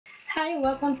Hi!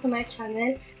 Welcome to my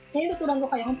channel. Ngayon tuturuan ko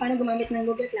kayo kung paano gumamit ng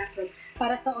Google Classroom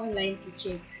para sa online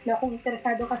teaching. Na kung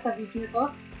interesado ka sa video nito,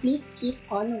 please keep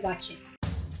on watching.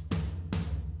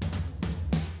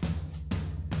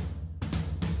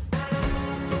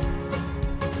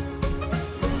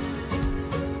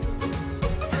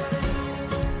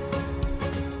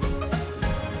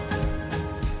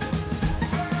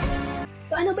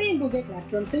 So ano ba yung Google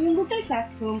Classroom? So yung Google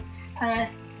Classroom,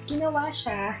 ginawa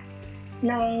siya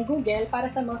ng Google para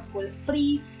sa mga school.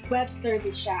 Free web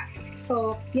service siya.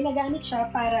 So, ginagamit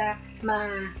siya para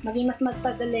maging mas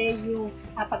magpadali yung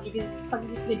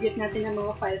pag-distribute natin ng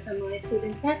mga files sa mga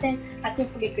students natin at yung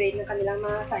pag-grade ng kanilang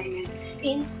mga assignments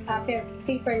in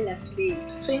paperless way.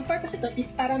 So, yung purpose ito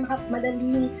is para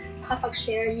madaling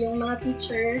makapag-share yung mga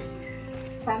teachers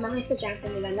sa mga estudyante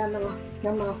nila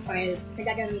ng mga files na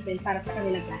gagamitin para sa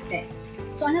kanilang klase.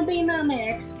 So, ano ba yung mga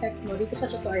may expect mo dito sa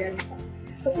tutorial na ito?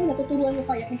 So, una, tuturuan ko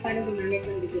kayo kung paano gumamit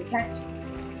ng Google Classroom.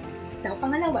 Now,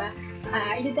 pangalawa,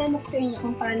 i-demo ko sa inyo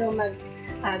kung paano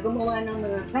gumawa ng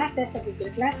mga classes sa Google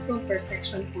Classroom per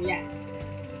section po yan.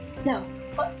 Now,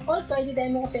 also,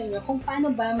 i-demo ko sa inyo kung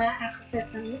paano ba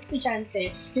ma-access ng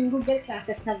estudyante yung Google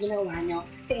Classes na ginawa nyo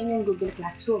sa inyong Google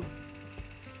Classroom.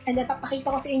 And then, papakita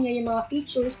ko sa inyo yung mga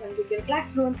features ng Google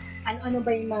Classroom, ano-ano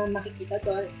ba yung mga makikita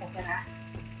doon, etc.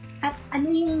 At ano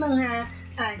yung mga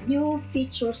new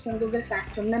features ng Google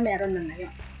Classroom na meron na ngayon.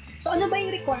 So, ano ba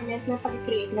yung requirement ng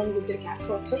pag-create ng Google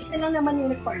Classroom? So, isa lang naman yung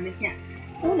requirement niya.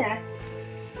 Una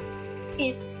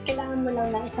is, kailangan mo lang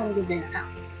ng isang Google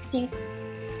account. Since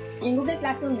yung Google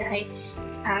Classroom na ay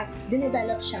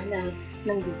dinevelop siya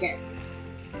ng Google.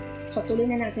 So, tuloy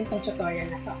na natin itong tutorial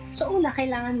na to. So, una,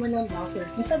 kailangan mo ng browser.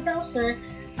 Yung sa browser,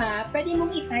 pwede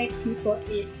mong i-type dito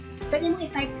pwede mong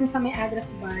i-type dun sa may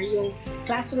address bar yung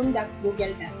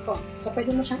classroom.google.com. So,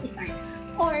 pwede mo siyang i-type.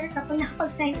 Or, kapag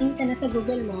nakapag-sign in ka na sa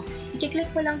Google mo,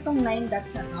 i-click mo lang tong 9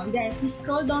 dots na to. Then,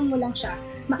 i-scroll down mo lang siya.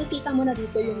 Makikita mo na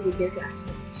dito yung Google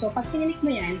Classroom. So, pag kinilik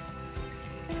mo yan,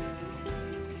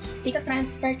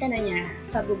 ita-transfer ka na niya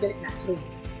sa Google Classroom.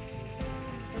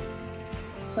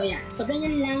 So, yan. So,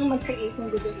 ganyan lang mag-create ng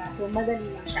Google Classroom. Madali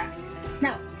lang siya.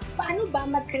 Now, paano ba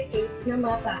mag-create ng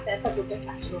mga classes sa Google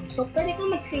Classroom? So, pwede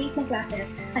kang mag-create ng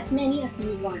classes as many as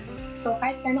you want. So,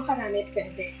 kahit gano'ng karami,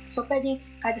 pwede. So, pwedeng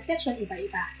kada section,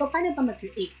 iba-iba. So, paano ba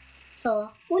mag-create? So,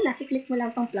 una, kiklik mo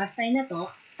lang tong plus sign na to,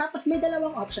 tapos may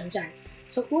dalawang option dyan.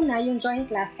 So, una, yung join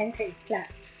class and create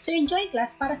class. So, yung join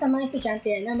class, para sa mga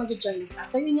estudyante na mag-join ng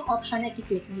class. So, yun yung option na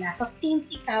i-click nila. So,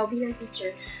 since ikaw bilang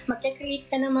teacher, mag-create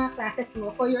ka ng mga classes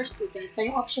mo for your students, so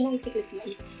yung option na i-click mo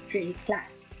is create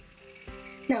class.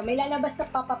 Now, may lalabas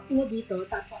na pop-up pino dito,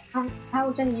 tapos ang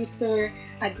tawag dyan user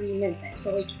agreement.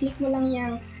 So, i-click mo lang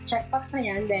yung checkbox na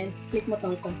yan, then click mo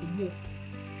tong continue.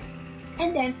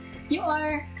 And then, you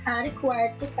are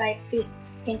required to type this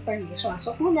information.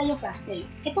 So, una yung class name.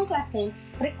 Itong class name,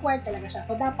 required talaga siya.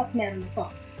 So, dapat meron ito.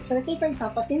 So, let's say for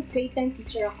example, since grade 10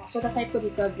 teacher ako, so type ko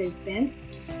dito grade 10.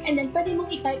 And then, pwede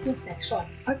mong i-type yung section.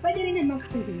 Or pwede rin naman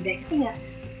kasi hindi. Kasi nga,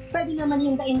 pwede naman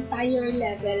yung the entire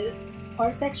level or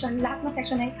section, lahat ng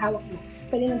section na yung hawak mo,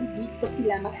 pwede na dito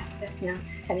sila mag-access ng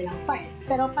kanilang file.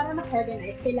 Pero para mas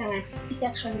organized, kailangan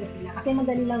i-section mo sila kasi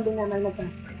madali lang din naman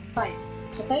mag-transfer ng file.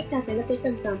 So, type natin, let's say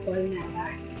for example,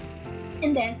 NALA.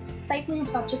 And then, type mo yung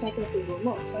subject na ituturo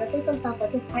mo. So, let's say for example,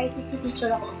 since ICT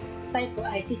teacher ako, type ko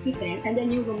ICT 10 and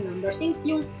then yung room number. Since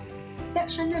yung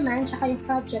section naman, tsaka yung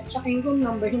subject, tsaka yung room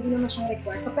number, hindi naman siyang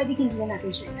required. So, pwede hindi na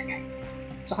natin siya ilagay.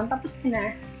 So, kung tapos ka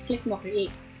na, click mo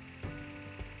create.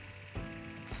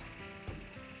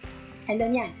 And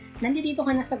then yan, nandito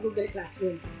ka na sa Google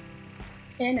Classroom.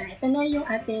 So yan na, ito na yung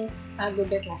ating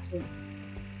Google Classroom.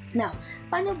 Now,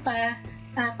 paano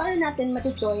natin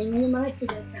matujoin yung mga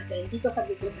students natin dito sa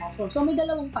Google Classroom? So may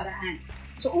dalawang paraan.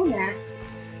 So una,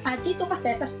 dito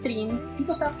kasi sa stream,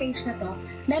 dito sa page na to,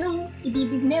 meron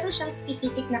siyang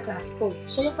specific na class code.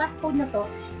 So yung class code na to,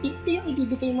 ito yung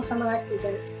ibibigay mo sa mga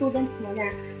students mo na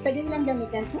pwede nilang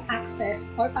gamitin to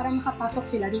access or para makapasok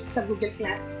sila dito sa Google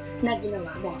Class na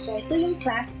ginawa mo. So ito yung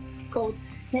class code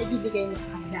na ibibigay mo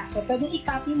sa kanila. So pwede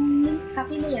i-copy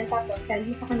mo yan tapos send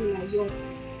mo sa kanila yung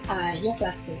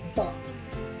class code ito.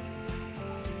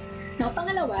 Now,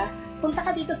 pangalawa, punta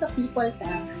ka dito sa People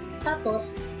tab.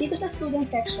 Tapos, dito sa student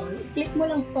section, i-click mo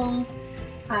lang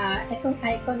itong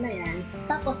icon na yan.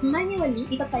 Tapos, manually,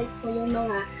 itatype ko yung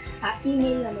mga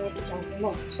email na mga estudyante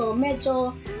mo. So,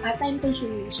 medyo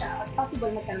time-consuming siya. At possible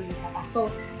magkamali ka pa.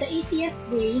 So, the easiest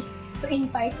way to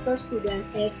invite your student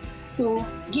is to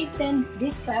give them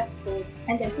this class code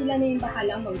and then sila na yung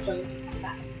bahalang mag-join sa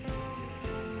class.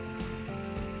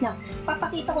 Now,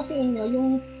 papakita ko sa inyo yung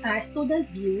student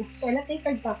view. So, let's say for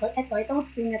example, itong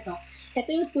screen na to. Ito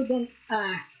yung student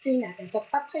screen natin. So,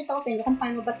 papakita ko sa inyo kung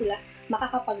paano ba sila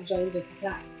makakapag-join doon sa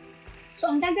class. So,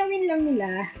 ang gagawin lang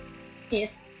nila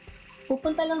is,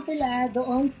 pupunta lang sila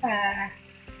doon sa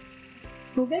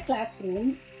Google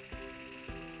Classroom.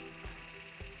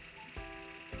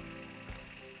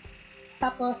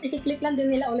 Tapos, i-click lang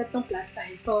din nila ulit ng plus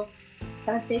sign. So,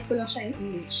 translate ko lang siya in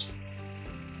English.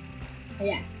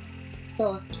 Ayan.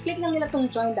 So, click lang nila itong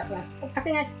join the class.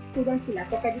 Kasi nga, student sila,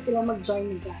 so pwede silang mag-join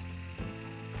ng class.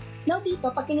 Now,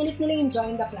 dito, pag kinilik nila yung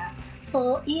join the class,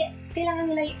 so, kailangan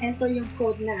nila i-enter yung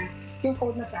code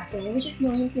na classroom, which is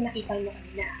yung pinakita mo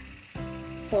kanina.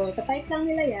 So, tatype lang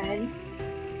nila yan,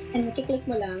 and i-click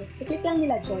mo lang, i-click lang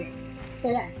nila join. So,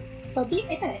 yan. So,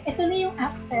 ito na yung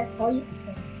access, o yung,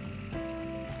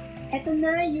 ito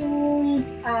na yung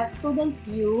student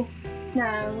view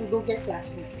ng Google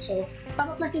Classroom. So,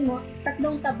 papapansin mo, 3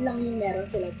 tab lang yung meron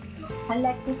sila dito.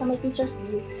 Unlike kung sa may teacher's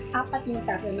view, 4 yung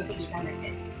tab na makikita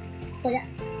natin. So, yeah.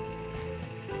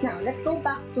 Now, let's go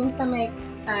back dun sa may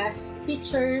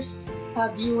teacher's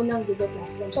view ng Google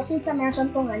Classroom. So, since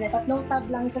na-mention ko nga na 3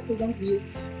 tab lang yung sa student view,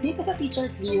 dito sa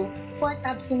teacher's view, 4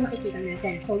 tabs yung makikita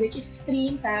natin. So, which is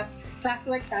stream tab,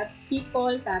 classwork tab,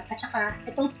 people tab, at saka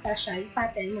itong special sa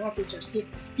atin, mga teachers,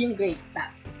 is yung grades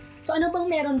tab. So, ano bang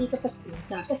meron dito sa stream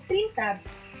tab? Sa stream tab,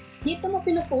 dito mo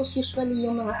pinopost usually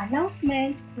yung mga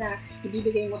announcements na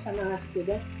ibibigay mo sa mga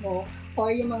students mo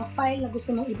or yung mga file na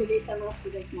gusto mong ibigay sa mga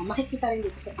students mo, makikita rin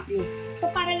dito sa stream.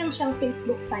 So, para lang siyang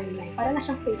Facebook timeline. Para lang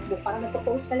siyang Facebook. Para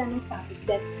nagpo-post ka lang ng status.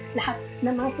 Then, lahat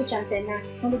ng mga estudyante na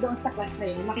nandoon sa class na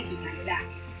yun, makikita nila.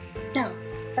 Now,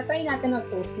 tatry natin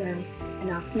mag-post ng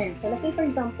announcement. So, let's say for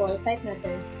example, type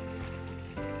natin,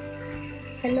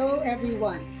 "Hello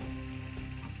everyone.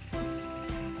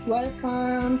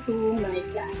 Welcome to my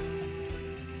class."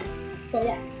 So,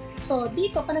 yeah. So,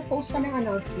 dito, pa nag-post ka ng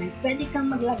announcement, pwede kang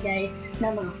maglagay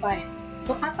ng mga files.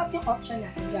 So, 4 yung option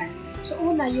natin dyan. So,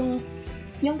 una, yung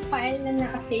file na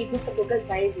nakasave doon sa Google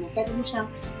Drive mo, pwede mo siyang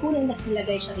kunin, tapos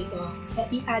ilagay siya dito,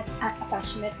 i-add as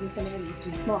attachment dun sa may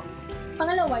announcement mo.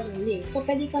 Pangalawa, yung link. So,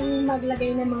 pwede kang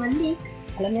maglagay ng mga link.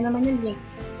 Alam niyo naman yung link.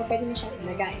 So, pwede nyo siyang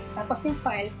ilagay. Tapos yung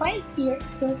file here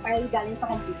is yung file galing sa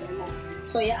computer mo.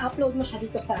 So, i-upload mo siya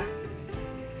dito sa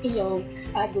iyong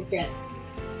Google.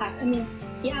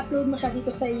 I-upload mo siya dito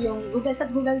sa iyong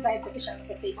Google Drive kasi siya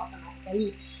masasave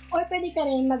automatically. Or pwede ka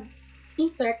rin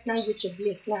mag-insert ng YouTube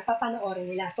link na papanoorin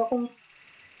nila. So, kung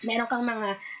meron kang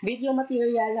mga video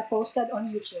material na posted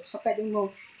on YouTube, so pwede mo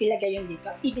ilagay yun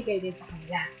dito, ibigay din sa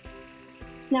kanila.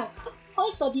 Now,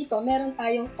 also dito, meron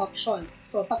tayong option.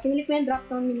 So, pag kinilik mo yung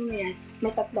drop-down menu na yan,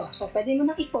 may 3. So, pwede mo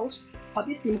nang i-post.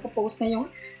 Obviously, mapopost na yung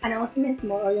announcement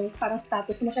mo or yung parang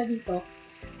status mo siya dito.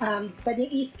 Pwede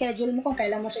i-schedule mo kung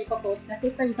kailan mo siya ipopost. Na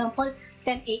say, for example,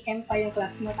 10 a.m. pa yung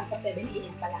class mo, tapos 7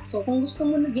 a.m. pa lang. So, kung gusto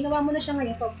mo, ginawa mo na siya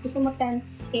ngayon, so gusto mo 10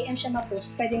 a.m. siya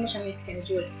ma-post, pwede mo siyang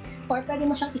i-schedule. Or pwede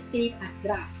mo siyang i-save as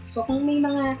draft. So, kung may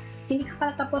mga hindi ka pa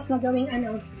tapos na gawing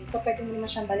announcement, so pwede mo naman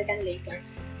siyang balikan later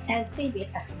and save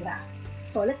it as draft.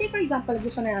 So, let's say for example,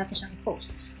 gusto na natin siyang i-post.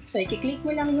 So, i-click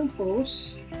mo lang yung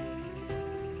post.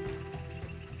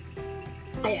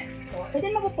 Ayan. So, and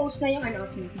then mag-post na yung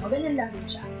announcement mo. Ganun lang din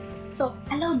siya. So,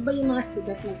 allowed ba yung mga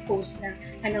student mag-post ng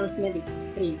announcement dito sa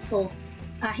stream? So,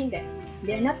 hindi.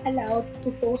 They're not allowed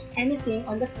to post anything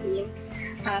on the stream,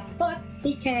 but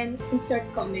they can insert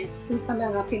comments dun sa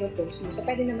mga pinopost mo. So,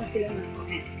 pwede naman silang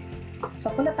mag-comment.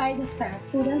 So, punta tayo dun sa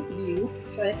student's view.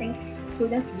 So, I think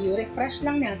student's view, refresh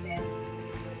lang natin.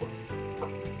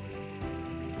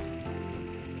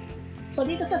 So,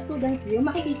 dito sa student's view,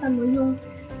 makikita mo yung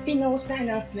pinost na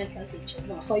announcement ng teacher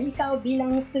mo. So, ikaw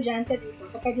bilang estudyante dito,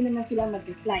 so pwede naman sila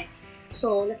mag-reply.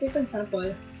 So, let's say for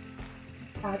example,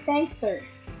 "Thanks, sir."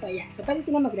 So, yan. So, pwede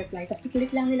sila mag-reply. Tapos,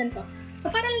 i-click lang nila to. So,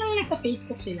 parang lang nasa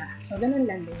Facebook sila. So, ganun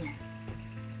lang din yan.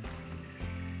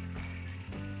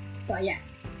 So, ayan.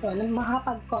 So,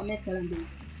 makakapag-comment na lang din.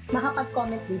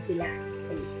 Makakapag-comment din sila.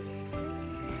 Okay.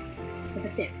 So,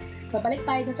 that's it. So, balik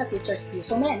tayo dun sa teacher's view.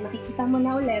 So, mayan, makikita mo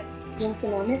na ulit yung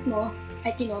kinoment mo,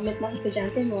 ay kinoment ng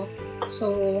estudyante mo.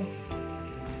 So,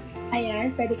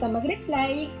 ayan, pwede kang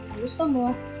mag-reply kung gusto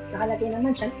mo, nakalagay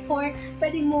naman dyan, or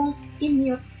pwede mong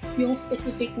i-mute yung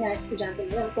specific na estudyante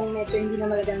mo yun kung medyo hindi na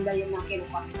magaganda yung mga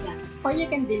kinocomment niya. Or you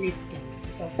can delete it.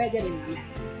 So, pwede rin naman.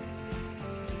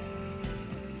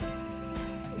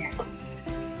 Ayan.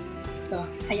 So,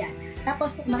 ayan.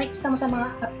 Tapos, makikita mo sa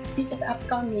mga dito sa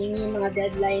upcoming yung mga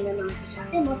deadline ng mga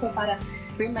estudyante mo. So, para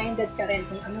reminded ka rin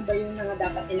kung ano ba yung mga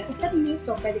dapat nilang i-submit.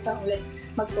 So, pwede kang ulit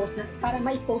mag-post na para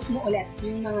ma-post mo ulit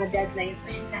yung mga deadlines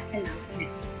na yun as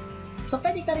announcement. So,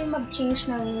 pwede ka rin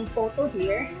mag-change ng photo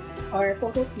here or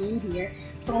photo theme here.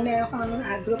 So, kung meron kang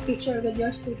group picture with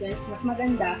your students, mas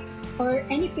maganda. Or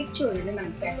any picture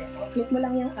naman pwede. So, click mo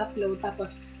lang yung upload,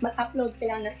 tapos mag-upload ka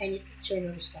lang ng any picture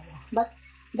na gusto mo. But,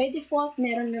 by default,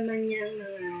 meron naman yung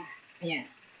mga, ayan,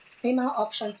 may mga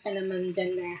options ka naman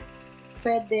dyan na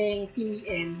pwedeng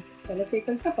piliin. So, let's say,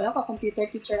 for example, ako,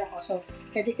 computer teacher ako. So,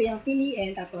 pwede ko yung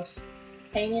piliin, tapos,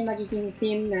 ayun yung magiging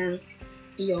theme ng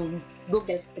iyong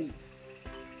Google Stream.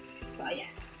 So,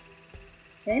 ayan.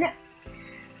 So, ayan na.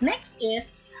 Next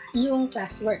is yung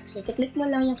classwork. So, i-click mo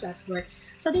lang yung classwork.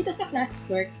 So, dito sa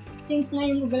classwork, since nga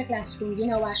yung Google Classroom,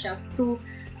 ginawa siya to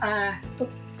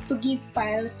give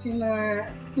files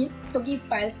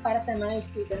para sa mga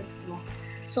students mo.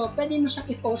 So, pwede mo siyang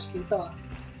i-post dito.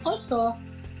 Also,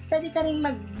 pwede ka rin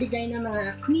magbigay ng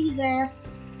mga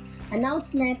quizzes,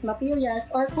 announcement,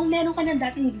 materials, or kung meron ka ng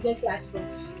dating Google Classroom,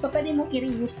 so pwede mo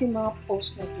i-reuse yung mga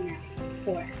post na ginamit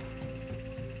before.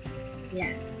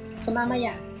 Yan. So,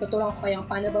 mamaya, tuturuan ko kayo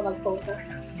paano ba mag-post ng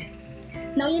announcement.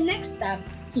 Now, yung next tab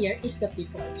here is the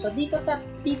people. So, dito sa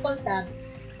people tab,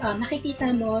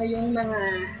 makikita mo yung mga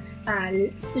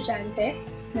estudyante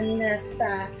na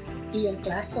nasa iyong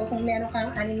class. So, kung meron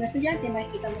kang 6 na estudyante,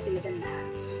 makikita mo sila dyan lahat.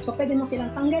 So, pwede mo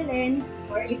silang tanggalin,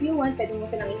 or if you want, pwede mo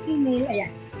silang i-email.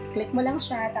 Ayan, click mo lang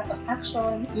siya, tapos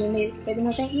action, email. Pwede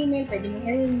mo siyang email, pwede mo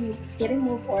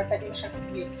i-remove, or pwede mo siyang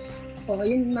i-view. So,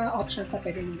 yun yung mga options na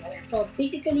pwede mo gawin. So,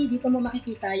 basically, dito mo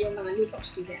makikita yung mga list of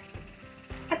students.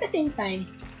 At the same time,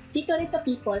 dito rin sa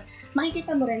people,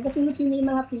 makikita mo rin kung sino-sino yung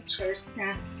mga teachers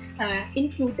na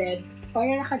included or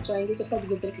na naka-join dito sa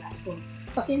Google Classroom.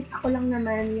 So, since ako lang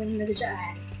naman yung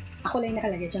nandiyan, ako lang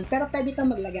nakalagay dyan. Pero pwede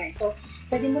kang maglagay. So,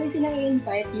 pwede mo rin silang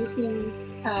i-invite using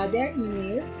their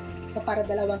email. So, para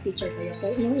 2 teacher kayo.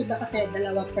 So, yung iba kasi 2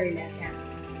 per level.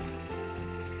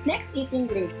 Next is yung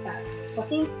grades tab. So,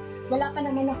 since wala pa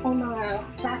naman akong mga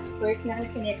classwork na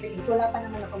kinecreate, wala pa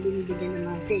naman akong binibigyan ng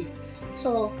mga grades.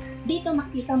 So, dito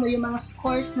makikita mo yung mga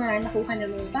scores na nakuha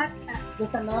ng mga bata dun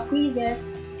sa mga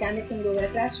quizzes gamit yung Google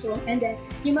Classroom, and then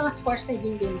yung mga scores na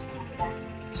ibinigay mo sa kanila.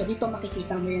 So, dito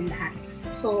makikita mo yun lahat.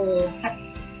 So, at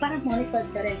parang monitor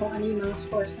ka rin kung ano yung mga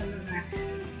scores na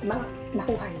mga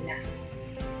nakuha nila.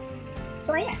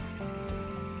 So, ayan.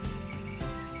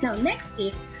 Now, next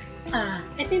is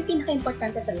ito yung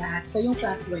pinaka-importante sa lahat. So, yung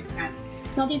classwork tab.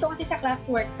 Now, dito kasi sa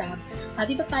classwork tab,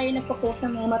 dito tayo nagpo-post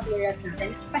ng mga materials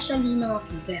natin, especially mga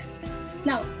quizzes.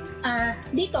 Now,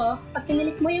 dito, pag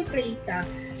kinilik mo yung create tab,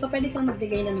 so pwede kang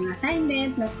magbigay ng mga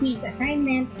assignment, ng quiz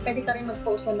assignment, pwede ka rin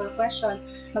mag-post ng mga question,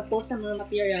 mag-post ng mga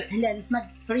material, and then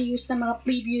mag-reuse sa mga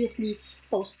previously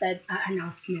posted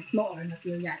announcement mo or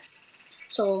materials.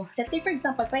 So, let's say for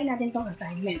example, try natin tong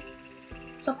assignment.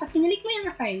 So, pag kinilik mo yung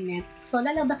assignment, so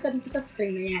lalabas ka dito sa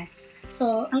screen na yan.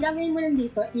 So, ang gagawin mo lang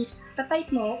dito is,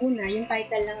 tatype mo una yung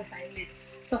title ng assignment.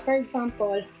 So, for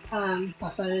example,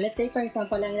 so let's say for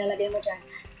example, lang ilalagay mo dyan,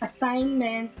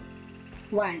 assignment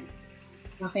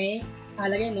 1. Okay?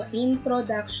 Lagay mo,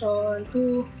 Introduction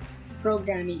to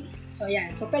Programming. So,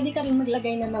 yan. So, pwede ka rin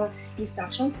maglagay ng mga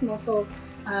instructions mo. So,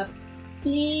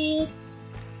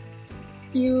 please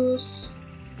use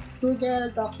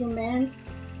Google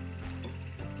Documents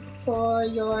for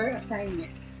your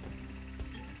assignment,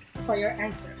 for your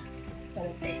answer. So,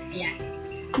 let's say, ayan.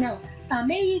 Now,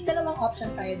 may 2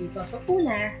 option tayo dito. So,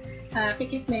 una,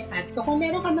 kiklik mo yung add. So, kung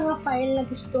meron ka mga file na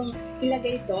gustong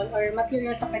ilagay doon or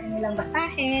materials na pwede nilang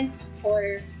basahin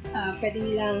or pwede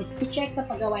nilang i-check sa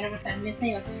paggawa ng assignment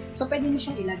na yun, so, pwede mo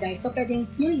siyang ilagay. So, pwedeng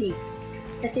yung link.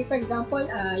 Let's say, for example,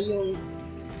 yung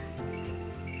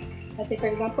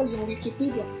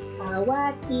Wikipedia.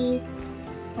 What is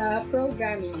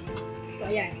programming? So,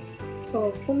 ayan.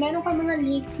 So, kung meron ka mga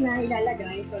link na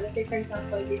ilalagay, so let's say for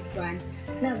example, this one,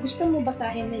 na gusto mo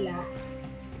basahin nila,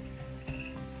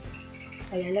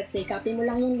 ayan, let's say, copy mo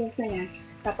lang yung link na yan,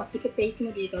 tapos ipipaste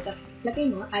mo dito, tapos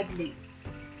lagay mo, add link.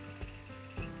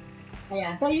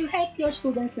 Ayan. So, you help your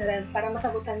students na rin para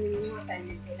masagutan nila yung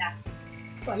assignment nila.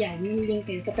 So, ayan, yung link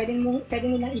din. So, pwede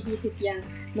nilang i-visit yung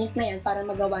link na yan para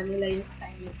magawa nila yung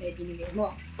assignment na ibinigay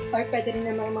mo. Or pwede rin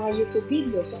naman mga YouTube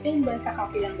video. So, same din,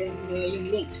 kakopy lang din mo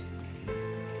yung link.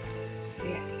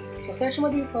 Ayan. So, search mo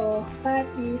dito, what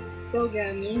is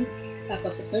programming?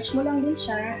 Tapos, search mo lang din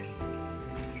siya.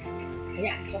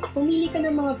 Ayan. So, pumili ka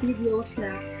ng mga videos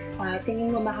na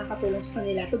tingin mo makakatulong sa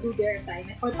kanila to do their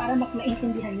assignment or para mas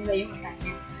maintindihan nila yung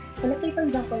assignment. So, let's say, for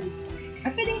example, this one. Or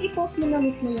pwedeng i-post mo na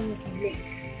mismo yung mismong link.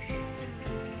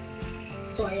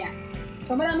 So, ayan.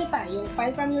 So, marami pa. Yung file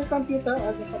from your computer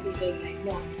or sa Google Drive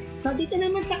mo. Now, dito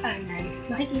naman sa kanan,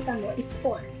 makikita mo is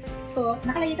 4. So,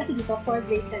 nakalagay kasi dito 4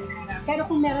 grade 10 na. Pero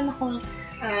kung meron akong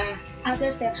other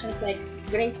sections like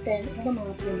grade 10, ano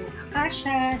mga puno ng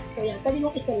akasya. So yan, pwede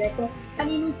mong iselect kung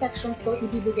kaninong sections ko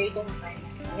ibibigay itong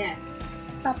assignments. Ayan.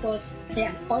 Tapos,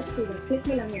 ayan, all students, click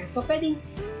mo lang yan. So pwedeng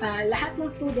lahat ng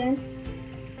students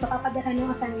mapapadalhan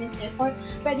ng assignment yan, or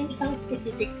pwedeng isang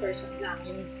specific person lang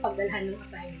yung pagdalhan ng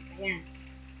assignment na yan.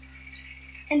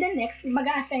 And then next,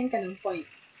 mag-a-assign ka ng point.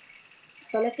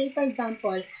 So let's say for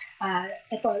example,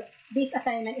 this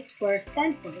assignment is for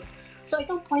 10 points. So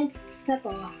itong points na to,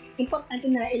 importante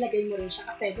na ilagay mo rin siya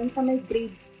kasi dun sa may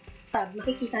grades tab,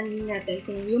 makikita natin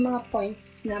kung yung mga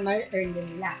points na ma-earn din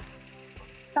nila.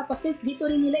 Tapos since dito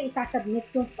rin nila isasubmit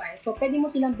yung file, so pwede mo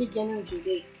silang bigyan ng due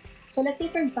date. So let's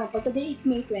say for example, today is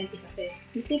May 20 kasi.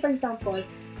 Let's say for example,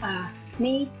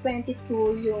 May 22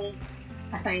 yung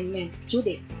assignment, due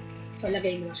date. So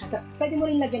lagay mo lang siya. Tapos pwede mo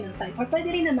rin lagyan ng time or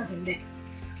pwede rin naman hindi.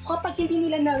 So kapag hindi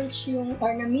nila na-reach yung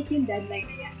or na-meet yung deadline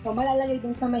na yan, so malalagay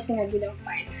dun sa may sinag nilang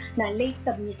file na late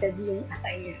submitted yung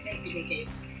assignment na ibigay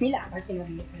nila or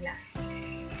sinubmit nila.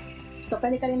 So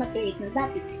pwede ka rin mag-create ng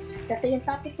topic. Let's say yung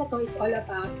topic na to is all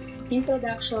about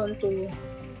introduction to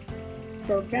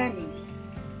programming.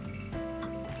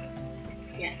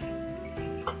 Yan.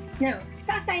 Now,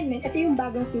 sa assignment, ito yung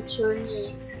bagong feature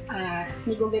ni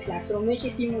Google Classroom, which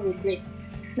is yung rubric.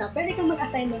 Now, pwede kang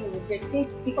mag-assign ng rubric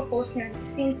since ipopost nga,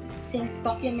 since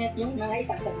document yung mga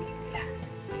isasubmit nila.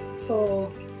 So,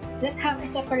 let's have a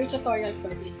separate tutorial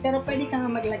for this. Pero pwede kang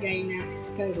maglagay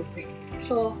ng rubric.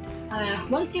 So,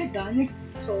 once you're done,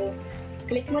 so,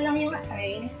 click mo lang yung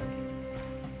assign.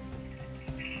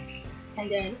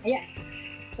 And then, ayan.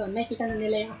 So, makikita na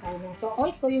nila yung assignment. So,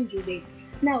 also yung due date.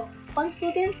 Now, on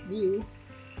students view,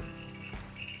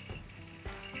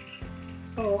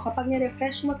 so kapag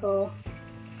ni-refresh mo to,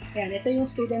 ayan, ito yung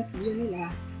students view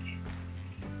nila.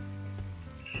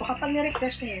 So kapag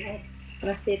ni-refresh na yan,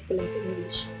 translate ko lang to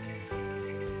English.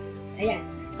 Ayan.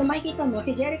 So makikita mo,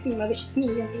 si Jerry Prima, which is me,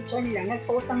 yung teacher nila,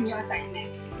 nag-post ang new assignment.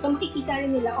 So makikita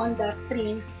rin nila on the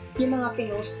stream yung mga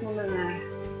pinost na mga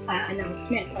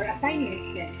announcement or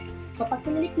assignments din. So pag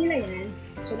kinilik nila yan,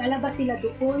 so lalabas sila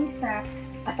doon sa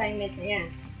assignment na yan.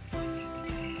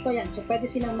 So yan, so pwede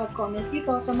silang mag-comment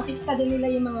dito. So makikita din nila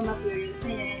yung mga materials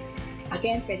na yan.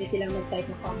 Again, pwede silang mag-type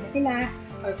ng comment nila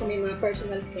or kung may mga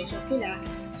personal questions sila.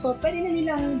 So pwede na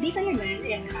nilang, dito naman,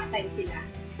 ayan, naka-assign sila.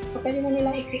 So pwede na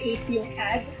nilang i-create yung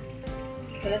ad.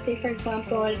 So let's say for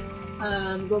example,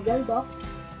 Google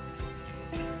Docs.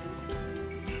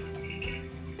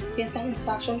 Since ang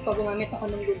instruction ko, gumamit ako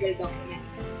ng Google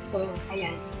Documents. So,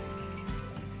 ayan.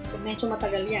 So medyo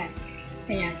matagal yan.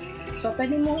 Ayan. So,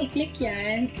 pwede mong i-click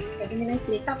yan. Pwede nilang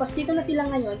i-click. Tapos, dito na sila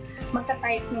ngayon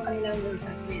magka-type ng kanilang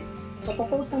assignment. So,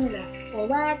 popost na nila. So,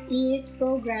 what is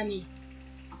programming?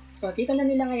 So, dito na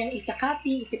nila ngayon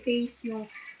i-copy, i-paste yung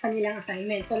kanilang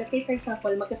assignment. So, let's say, for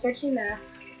example, mag-search nila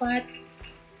what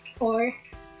or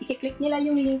i-click nila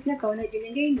yung link na to na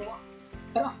ibinigay mo.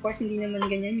 Pero, of course, hindi naman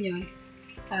ganyan yun.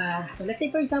 So, let's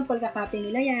say, for example, kakopy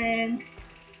nila yan.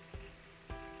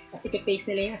 Kasi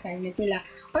ipipaste nila yung assignment nila.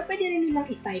 Or pwede rin nilang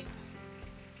i-type.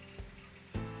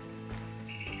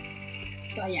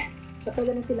 So, ayan. So,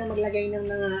 pwede rin sila maglagay ng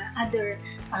mga other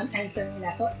answer nila.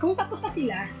 So, kung tapos na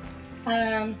sila,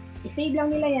 i-save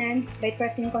lang nila yan by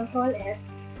pressing Ctrl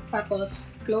S.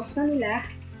 Tapos, close na nila.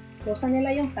 Close na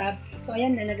nila yung tab. So,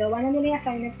 ayan na. Nagawa na nila yung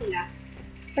assignment nila.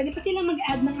 Pwede pa sila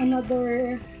mag-add ng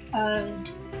another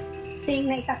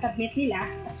thing na isasubmit nila.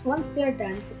 As once they're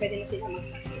done, so pwede na sila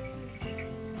mag-submit.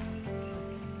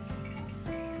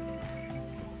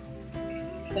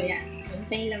 So, yan. So,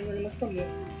 hintayin lang muna mag-submit.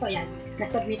 So, yan.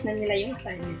 Nasubmit na nila yung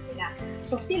assignment nila.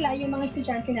 So, sila, yung mga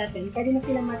estudyante natin, pwede na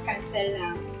silang mag-cancel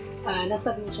ng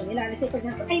submission nila. Let's say, for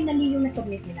example, ay, mali yung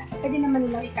nasubmit nila. So, pwede naman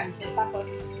nilang i-cancel.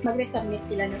 Tapos, mag-resubmit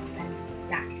sila ng assignment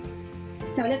nila.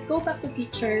 Now, let's go back to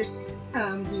teacher's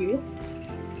view.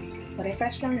 So,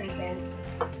 refresh lang natin.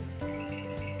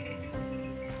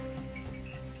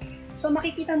 So,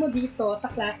 makikita mo dito sa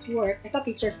classwork, ito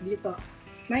teacher's view to.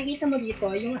 Makikita mo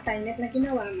dito yung assignment na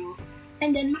ginawa mo,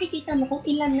 and then makikita mo kung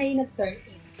ilan na yung nag-turn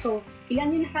in. So,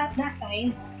 ilan yung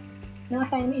na-assign ng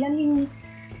assignment, ilan yung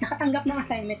nakatanggap ng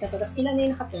assignment na to, tapos ilan na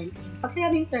yung naka-turn in. Pag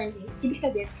sinabing turn in, ibig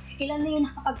sabihin, ilan na yung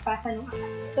nakapagpasa ng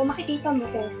assignment. So, makikita mo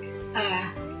kung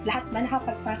lahat ba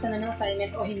nakapagpasa na ng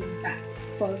assignment o hindi pa.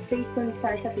 So, based on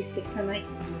sa statistics na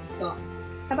makikita mo dito.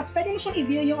 Tapos, pwede mo siyang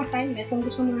i-view yung assignment kung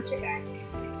gusto mo na checkan.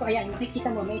 So, ayan,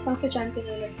 makikita mo, may isang estudyante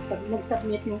na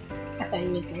nag-submit yung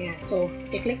assignment na yan. So,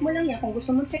 i-click mo lang yan kung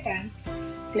gusto mong checkan.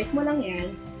 Click mo lang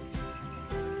yan.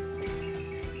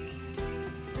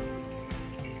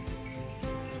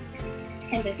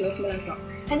 And then, close mo lang to.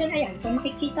 And then, ayan, so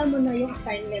makikita mo na yung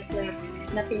assignment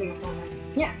na pinasa mo.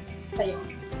 Yan, sa'yo.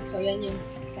 So, yan yung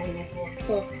assignment na yan.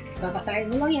 So,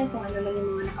 babasahin mo lang yan kung ano man yung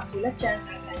mga nakasulat dyan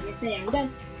sa assignment na yan. Then,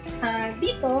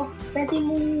 dito,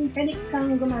 pwede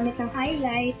kang gumamit ng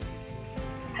highlights.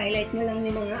 Highlight mo lang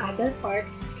yung mga other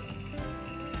parts.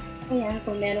 Ayan,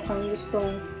 kung meron kang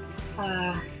gustong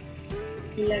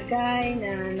ilagay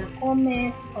na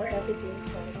comment or everything.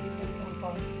 So, let's see, for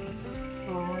example,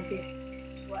 this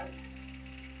one.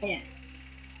 Ayan.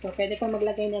 So, pwede kang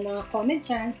maglagay ng mga comment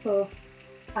dyan. So,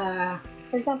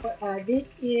 for example,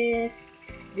 this is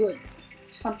good.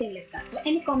 Something like that. So,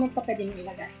 any comment pa pwede mo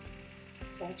ilagay.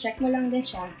 So, check mo lang din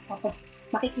siya. Tapos,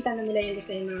 makikita na nila yun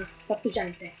sa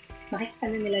estudyante.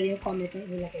 Makikita na nila yung comment na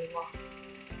inilagay mo.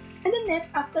 And then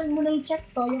next, after mo na i-check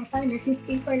to, yung assignment, since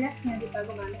paperless na, di ba,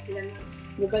 gumamit sila ng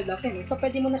Google Document. So,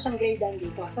 pwede mo na siyang gradean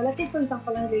dito. So, let's say, for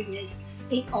example, ang grade niya is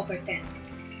 8/10.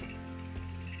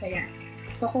 So, yan.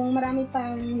 So, kung marami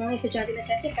pang mga estudyante na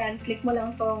checkan, click mo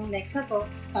lang tong next na to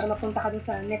para mapunta ka dun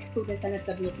sa next student na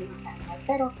nag-submit ng assignment.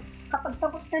 Pero, kapag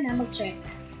tapos ka na mag-check,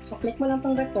 so, click mo lang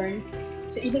tong return.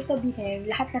 So, ibig sabihin,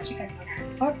 lahat na checkan mo na.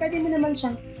 Or, pwede mo naman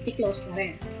siyang i-close na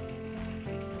rin.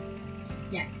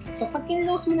 Yan. So, pag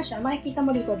kinlose mo na siya, makikita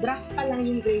mo dito, draft pa lang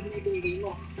yung grade na ibinigay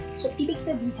mo. So, ibig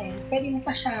sabihin, pwede mo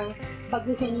pa siyang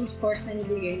baguhin yung scores na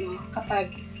ibigay mo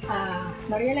kapag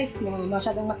na-realize mo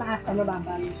masyadong mataas o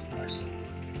mababa yung scores.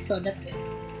 So, that's it.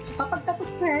 So, kapag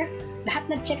tapos na,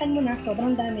 lahat na-checkan mo na,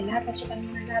 sobrang dami, lahat na-checkan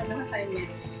mo na lahat ng assignment.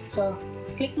 So,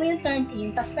 click mo yung turn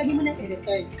in, tapos pwede mo na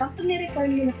i-return. Kapag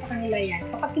ni-return mo na sa kanila yan,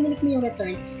 kapag kinilik mo yung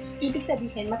return, ibig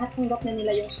sabihin, matatanggap na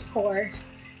nila yung score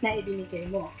na ibinigay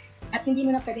mo. At hindi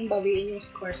mo na pwedeng bawiin yung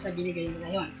scores na binigay mo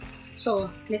na yon. So,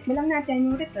 click mo lang natin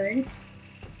yung return.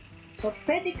 So,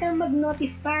 pwede kang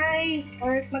mag-notify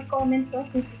or mag-comment to,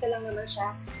 since isa lang naman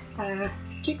siya.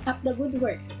 Keep up the good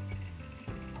work.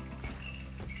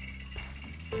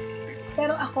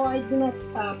 Pero ako, I do not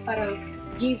parang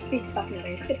give feedback na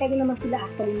rin. Kasi pwede naman sila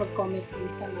actually mag-comment dun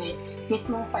sa may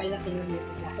mismong file na sinubmit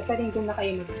nila. So, pwedeng dun na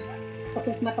kayo mag-usap.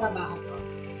 Kasi since matrabaho to.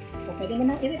 So, pwede mo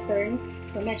nang i-return.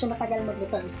 So, medyo matagal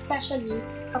mag-return. Especially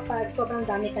kapag sobrang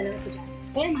dami ka ng estudyante.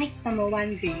 So, yan, makikita mo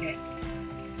 1 graded.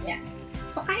 Yan.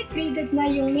 So, kahit graded na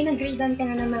yung may nag-gradean ka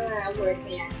na ng mga work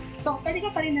na yan. So, pwede ka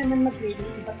pa rin naman mag-grade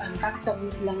ng iba pang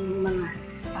kakasubmit lang ng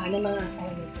mga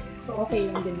assignment. So, okay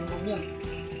lang din naman yun.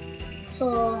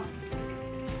 So,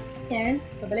 yan.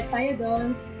 So, balik tayo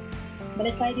doon.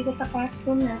 Balik tayo dito sa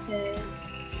classroom natin.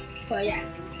 So, ayan.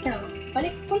 Now,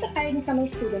 punta tayo dun sa my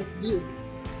students view.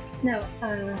 Now,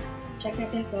 check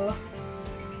natin to.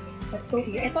 Let's go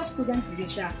here. Ito, students view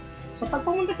siya. So, pag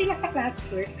pumunta sila sa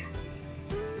classwork,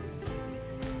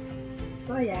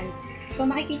 so, ayan. So,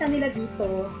 makikita nila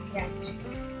dito, ayan,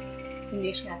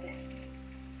 English natin.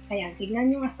 Ayan,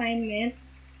 tignan yung assignment.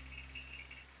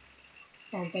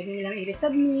 Ayan, pwede nilang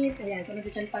i-resubmit. Ayan, so,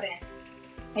 nandito dyan pa rin.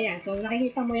 Ayan, so,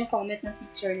 nakikita mo yung comment ng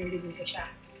teacher, nandito siya.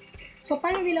 So,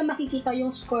 paano nila makikita yung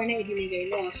score na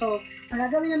ibinigay mo? So, ang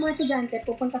gagawin ng mga estudyante,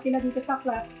 pupunta sila dito sa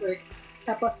classwork,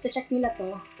 tapos, check nila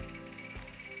to.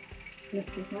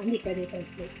 Translate na, hindi pwede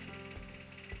translate.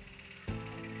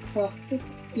 So,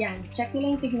 yan, check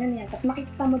nila yung tignan niya. Tapos,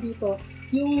 makikita mo dito,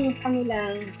 yung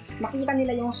makikita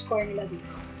nila yung score nila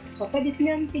dito. So, pwede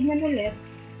silang tignan ulit.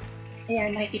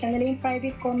 Ayan, makikita nila yung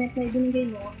private comment na ibinigay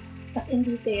mo. Tapos in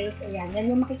details, ayan,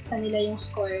 yan yung makikita nila yung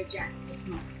score dyan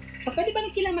mismo. So, pwede ba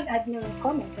rin sila mag-add ng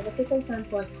comment? So, let's say for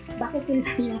example, bakit yun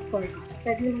lang yung score ko? So,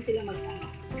 pwede naman sila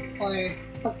mag-tanong or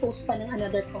mag-post pa ng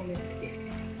another comment to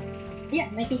this. So,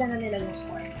 ayan, makikita na nila yung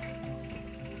score.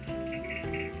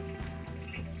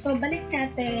 So, balik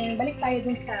tayo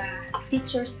dun sa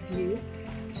teacher's view.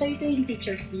 So, ito yung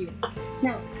teacher's view.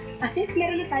 Now, since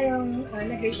meron na tayong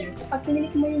nag-grade, so pag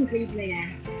kinilik mo yung grade na yan,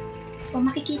 so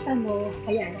makikita mo,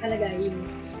 ayan, nakalagay yung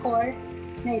score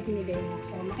na ibinigay mo.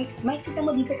 So, makikita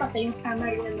mo dito kasi yung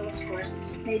summary ng mga scores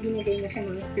na ibinigay mo sa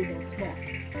mga students mo.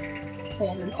 So,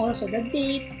 yan, and also the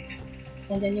date,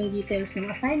 and then yung details ng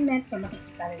assignment, so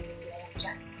makikita rin nila yan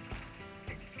dyan.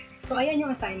 So, ayan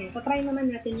yung assignment. So, try naman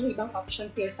natin yung ibang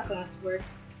option here sa classwork.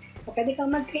 So, pwede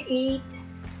kang mag-create,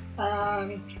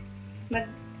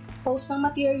 mag-post ng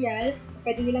material,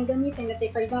 pwede nilang gamitin. Let's say,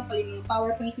 for example, yung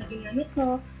PowerPoint na ginamit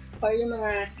mo, or yung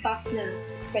mga stuff na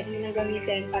pwede nilang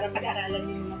gamitin para pag-aralan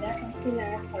yung mga lessons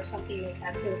nila, or something like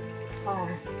that. So,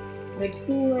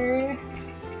 reviewer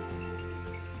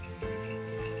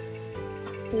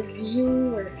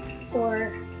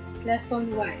for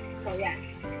lesson 1. So, yan.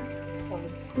 So,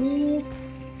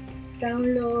 please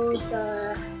download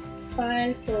the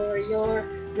file for your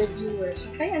reviewers.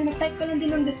 So, kaya mag-type ka lang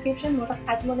din ng description mo, tapos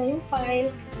add mo na yung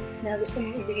file na gusto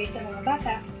mong ibigay sa mga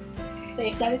bata. So,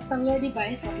 if that is from your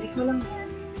device, so click mo lang yan.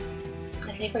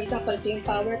 Let's say, for example, ito yung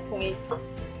PowerPoint.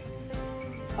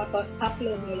 Tapos,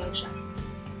 upload mo lang siya.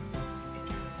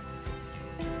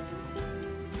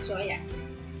 So, ayan.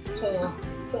 So,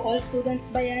 to all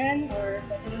students ba yan? Or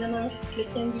pwede mo namang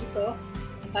click yan dito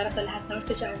para sa lahat ng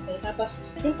estudyante. Tapos,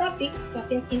 yung topic, so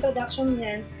since introduction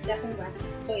yan, lesson 1,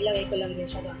 so ilagay ko lang din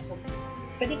siya doon. So,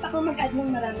 pwede pa akong mag-add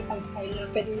ng marami pang file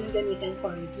na pwede yung gamitin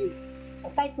for review.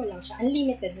 So, type mo lang siya.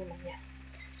 Unlimited naman yan.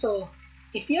 So,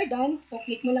 if you're done, so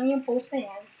click mo lang yung post na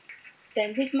yan.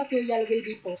 Then, this material will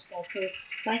be posted. So,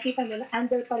 makikita mo na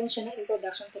under pa rin siya ng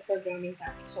introduction to programming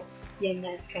topic. So, yan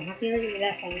yan. So, material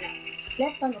lesson na.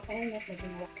 Lesson, assignment na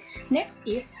ginawa. Next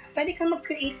is, pwede kang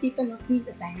mag-create dito ng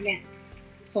quiz assignment.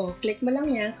 So, click mo lang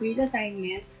yan, quiz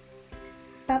assignment.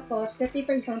 Tapos, let's say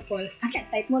for example, again,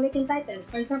 type mo ulit yung title.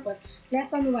 For example,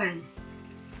 Lesson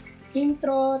 1,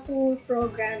 Intro to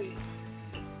Programming.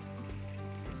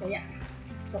 So, yeah.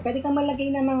 So, pwede kang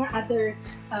malagay ng mga other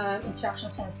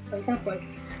instructions. For example,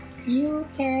 you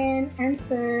can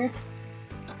answer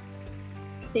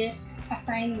this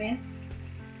assignment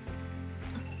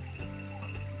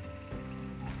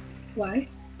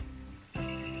once.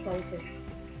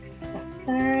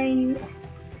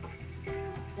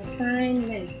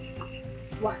 Assignment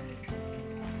once.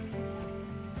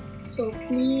 So,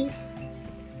 please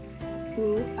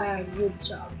do a good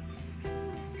job.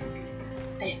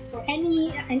 Ayan. So,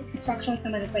 any instructions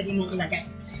naman na pwede mong ilagay.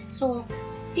 So,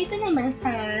 dito naman sa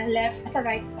left, sa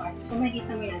right part, so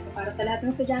makikita mo yan. So, para sa lahat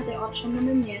ng estudyante, option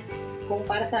naman yan. Kung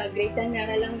para sa grade 10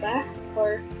 na lang ba,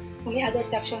 or kung may other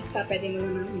sections ka, pwede mo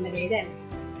naman ilagay din.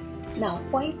 Now,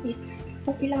 points is,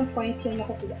 kung ilang points yung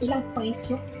makukuha, ilang points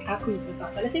yung quiz nito.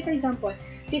 So, let's say for example,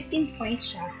 15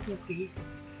 points siya yung quiz.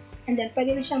 And then,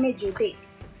 pwede rin siya may due date.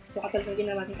 So, katulad ng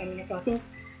ginawa natin kanina. So, since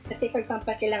let's say for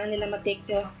example, kailangan nila mag-take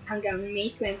yun hanggang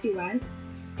May 21,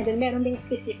 and then meron ding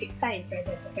specific time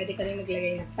pwede. So, pwede ka rin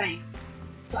maglagay ng time.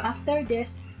 So, after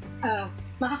this,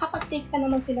 makakapag-take pa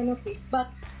naman sila ng quiz, but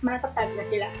matatag na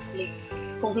sila as late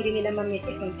kung hindi nila ma-meet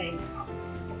itong time nito.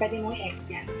 So, pwede mong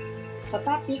i-X yan. So,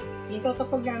 topic, intro to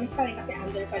programming pa rin kasi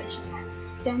under pa rin siya yan.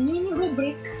 Then, yung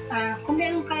rubric, kung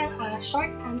meron ka short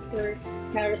answer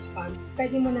na response,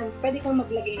 pwede kang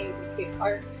maglagay ng rubric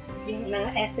or yung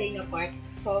essay na part.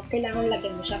 So, kailangan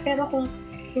lagyan mo siya. Pero kung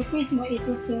yung quiz mo is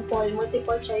yung simple,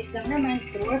 multiple choice lang naman,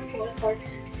 true or false, or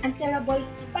answerable,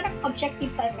 parang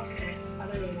objective type of test.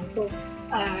 Parang yun. So,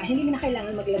 hindi mo na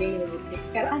kailangan maglagay ng rubric.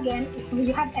 Pero again, if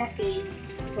you have essays,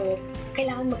 so,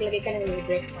 kailangan maglagay ka ng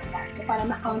rubric for that. So, para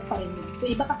ma-count pa rin yun. So,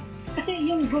 iba kasi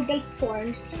yung Google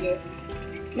Forms here,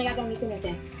 nagagamitin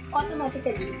natin,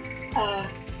 automatically,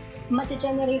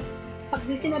 ma-generate, pag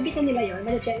sinabitan nila yun,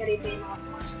 ma-generate na yung mga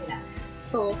scores nila.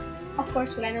 So, of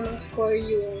course, wala namang score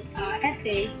yung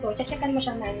essay, so, checkan mo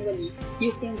siya manually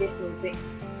using this rubric.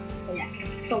 So, yan.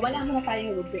 So, wala muna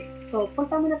tayong rubric. So,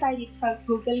 punta muna tayo dito sa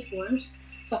Google Forms.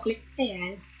 So, click na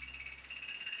yan.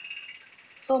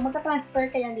 So, magka-transfer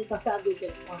ka yan dito sa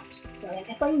Google Forms. So, yan.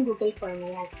 Ito yung Google Form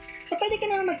na yan. So, pwede ka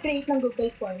na mag-create ng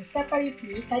Google Forms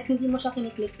separately, kahit hindi mo siya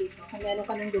kiniklik dito. Kung meron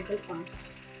ka ng Google Forms,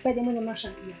 pwede mo naman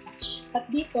siyang i-attach. At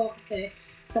dito, kasi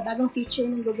sa bagong feature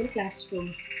ng Google Classroom,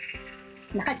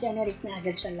 naka-generate na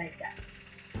agad siya like that.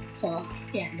 So,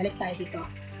 yan. Balik tayo dito.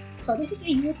 So, this is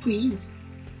a new quiz.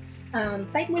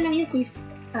 Type mo lang yung quiz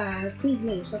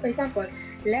name. So, for example,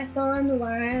 Lesson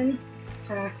 1,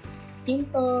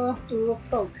 Intro to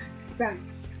Program.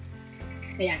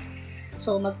 So, yan.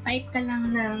 So, mag-type ka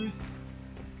lang ng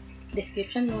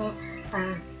description mo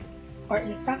or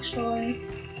instruction.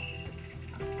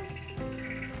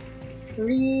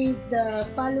 Read the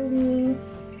following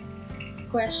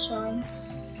questions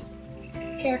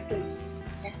carefully.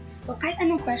 Okay? So, kahit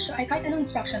anong question, kahit anong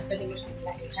instruction, pwede mo siyang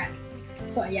ilagay dyan.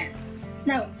 So, ayan.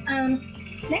 Now,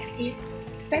 next is,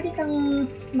 pwede kang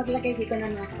maglagay dito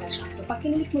ng mga questions. So, pag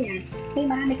kinilik mo yan, may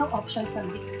marami kang options sa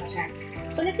makikita dyan.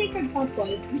 So, let's say, for example,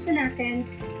 gusto natin,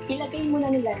 ilagay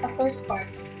muna nila sa first part,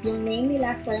 yung name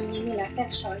nila, surname nila,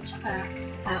 section, tsaka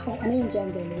kung ano yung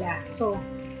gender nila. So,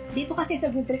 dito kasi sa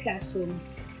Google Classroom,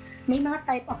 may mga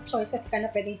type of choices ka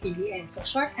na pwedeng piliin. So,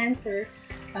 short answer,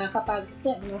 kapag,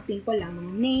 simple lang,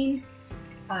 mga name,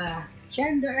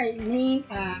 gender, name,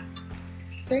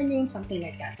 surname, something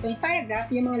like that. So, in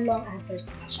paragraph, yung mga long answers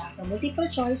naman siya. So, multiple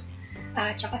choice,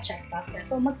 tsaka checkboxes.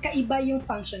 So, magkaiba yung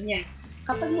function niya.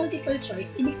 Kapag multiple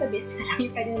choice, ibig sabihin, isa lang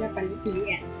yung pwede nilang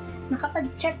piliin. Kapag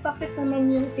checkboxes naman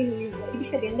yung pinili mo, ibig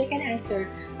sabihin, they can answer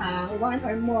one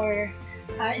or more,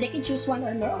 they can choose one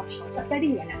or more options. So,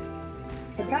 pwedeng wala.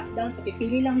 So, drop down. So,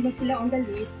 pipili lang dun sila on the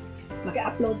list.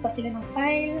 Mag-upload pa sila ng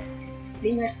file,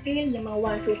 linear scale, yung mga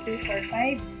 1, 2,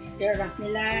 3, 4, 5, i-rank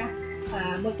nila,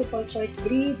 multiple choice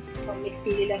grid. So,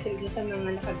 pili lang sila sa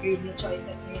mga naka-grid na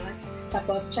choices na yun.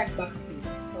 Tapos, checkbox grid.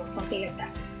 So, something like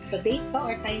that. So, date ba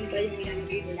or time ba yung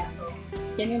nilalagay nila? So,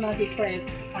 yan yung mga different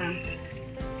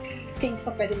things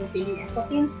na pwede mong piliin. So,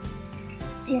 since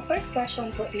yung first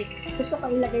question ko is, gusto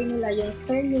ko ilagay nila yung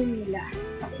surname nila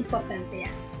kasi importante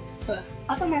yan. So,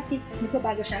 automatic,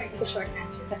 nagbabago siya into short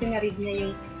answer kasi na-read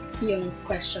niya yung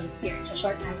question here. So,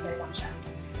 short answer lang siya.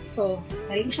 So,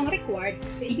 narinig mo siyang required.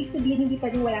 So, ibig sabihin, hindi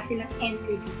pwedeng wala silang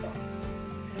entry dito.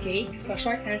 Okay? So,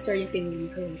 short answer yung pinili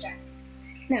ko yun dyan.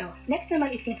 Now, next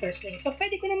naman is yung first name. So,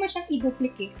 pwede ko naman siyang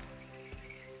i-duplicate.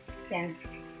 Yan.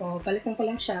 So, balitan ko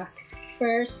lang siya.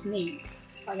 First name.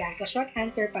 So, ayan. So, short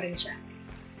answer pa rin siya.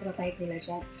 Ito type nila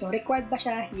dyan. So, required ba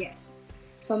siya? Yes.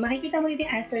 So, makikita mo dito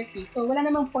yung answer key. So, wala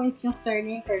namang points yung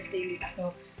surname, first name nila.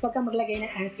 So, huwag kang maglagay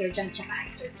ng answer dyan, tsaka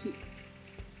answer key.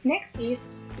 Next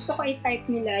is, gusto ko i-type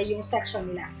nila yung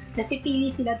section nila. Napipili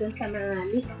sila dun sa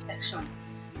mga list of section.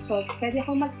 So, pwede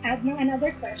akong mag-add ng another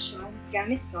question.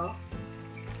 Gamit to.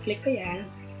 Click ko yan.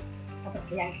 Tapos,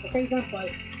 ayan. So, for example,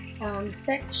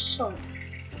 section.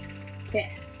 There.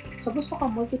 So, gusto ko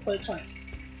multiple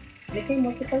choice. Click ko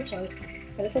yung multiple choice.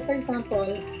 So, let's say, for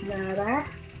example,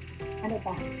 ano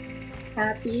pa?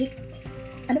 Tapis,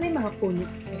 ano ba yung mga puno?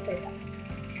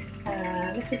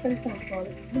 Let's say, for example,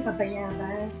 ano ba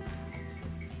bayabas?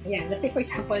 Ayan, let's say, for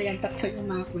example, yan, tatlo yung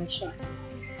mga questions.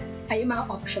 Ay, yung mga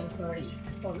options, sorry.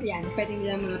 So, ayan, pwede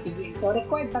nila mga piliin. So,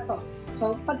 required pa to.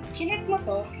 So, pag chinek mo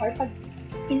to, or pag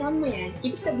in-on mo yan,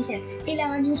 ibig sabihin,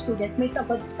 kailangan yung student may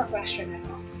sagot sa question na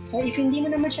to. So, if hindi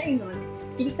mo naman siya in-on,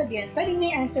 ibig sabihin, pwedeng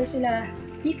may answer sila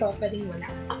dito, pwedeng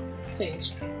wala. So, yun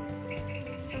siya.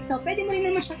 Now, pwede mo rin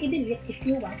naman siyang i-delete if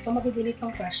you want. So, mag-delete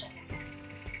yung question.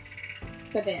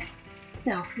 So, there.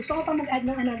 Now, gusto ko pa mag-add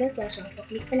ng another question. So,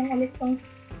 click ko lang ulit tong,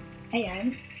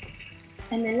 ayan.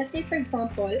 And then, let's say, for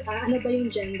example, ano ba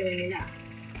yung gender nila?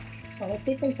 So, let's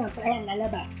say, for example, ayan,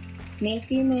 lalabas. Male,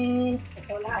 female.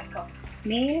 So, lahat ko.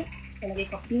 Male. So, lagay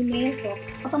ko female. So,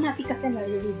 automatic kasi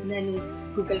na-read na ni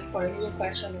Google Form yung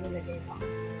question na nilagay ko.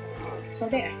 So,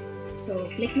 there.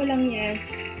 So, click mo lang yan.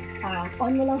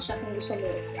 On mo lang siya kung gusto mo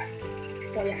record.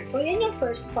 So, yan. So, yan yung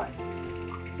first part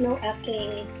ng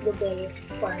aking Google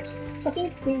Forms. So,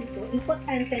 since quiz to,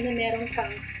 importante na meron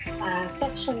kang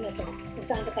section na to kung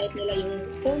saan ka-type nila yung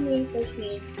surname, first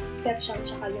name, section,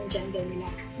 tsaka yung gender nila.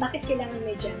 Bakit kailangan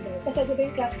may gender? Kasi diba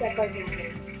yung class record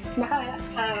natin,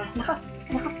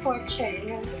 naka-sort siya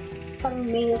ng parang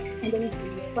male and then yung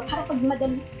female. So,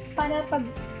 para pag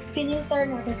filter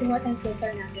natin, sinort and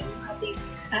filter natin yung ating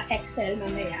Excel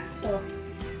mamaya. So,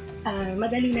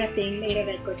 madali natin may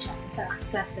record siya sa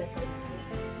class record natin.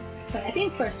 So, ito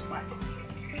yung first part.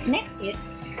 Next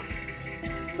is,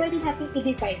 pwede natin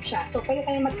i-divide siya. So, pwede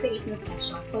tayong mag-create ng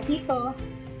section. So, dito,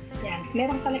 yan,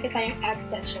 meron talaga tayong add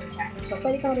section dyan. So,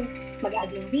 pwede ka rin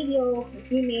mag-add ng video, ng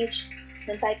image,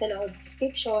 ng title o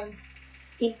description,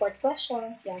 import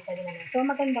questions, yan, pwede naman. So,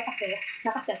 maganda kasi,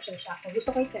 naka-section siya. So,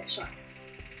 gusto ko yung section.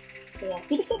 So, yan.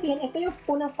 Ibig sabihin, ito yung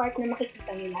unang part na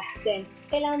makikita nila. Then,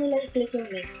 kailangan nila i-click yung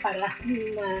next para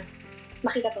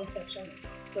makita tong section.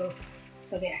 So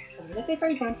there. So, let's say, for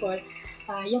example,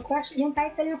 yung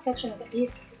title ng section na ito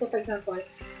is, so for example,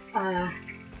 ang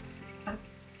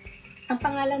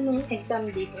pangalan ng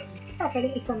exam dito is,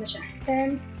 pwedeng exam na siya,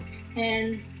 STEM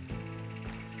and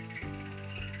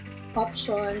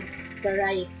option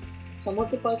variety. So,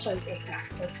 multiple choice exam.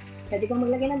 So, pwede kong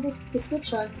maglagay ng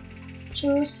description,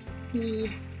 choose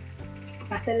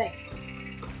select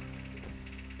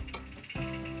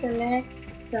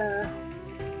the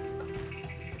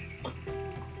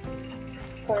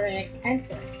correct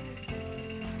answer.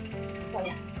 So,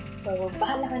 ayan. So,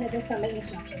 bahala ka na dun sa may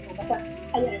instruction mo. Basta,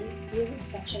 ayan, yung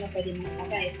instruction na pwede mo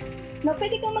ilagay. Now,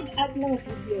 pwede kang mag-add ng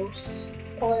videos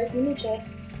or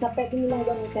images na pwede nilang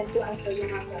gamitin to answer yung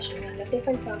mga question. Let's say,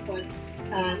 for example,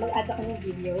 mag-add ako ng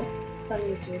video from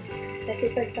YouTube. Let's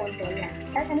say, for example, yan.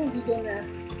 Kahit anong video na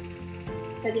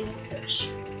pwede mo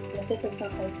search. Let's say, for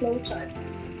example, flowchart.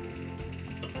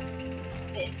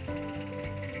 Ayan.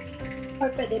 Or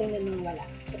pwede rin namang wala.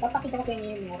 So, papakita ko sa inyo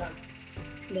yung meron.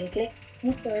 Then, click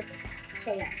insert.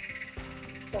 So, yan.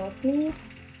 So,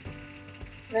 please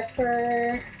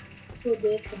refer to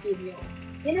this video.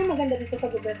 Yan ang maganda dito sa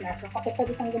Google Classroom kasi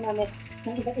pwede kang gumamit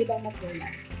ng iba't ibang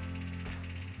materials.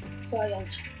 So, ayan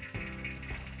siya.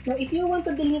 Now, if you want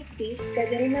to delete this,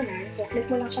 pwede rin naman. So, click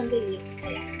mo lang siyang delete.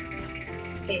 Ayan.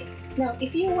 Okay. Now,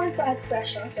 if you want to add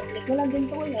questions, so click mo lang din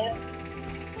ito ulit.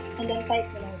 And then, type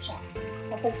mo lang siya.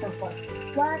 So, for example,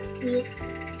 what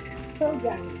is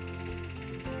programming?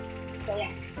 So, yeah.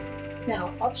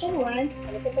 Now, option 1, so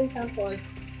let's say, for example,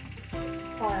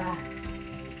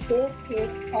 this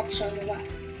is option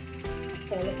 1.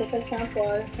 So, let's say for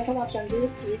example, second option,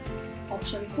 this is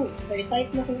option 2. So,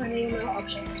 i-type mo kung ano yung mga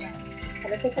option mo dyan. So,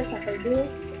 let's say for example,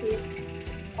 this is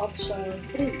option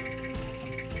 3.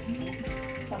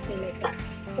 Something like that.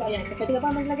 So, ayan. So, pwede ka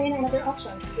pa maglagay ng another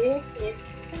option. This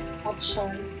is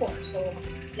option 4. So,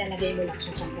 lalagay mo lang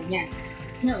siya dyan ganyan.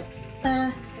 Now,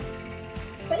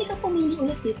 pwede ka pumili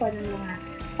ulit dito ng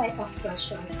mga type of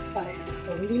questions pa rin.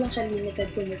 So, hindi lang siya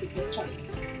limited to multiple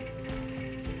choice.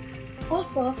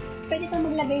 Also, pwede kang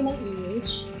maglagay ng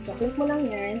image. So, click mo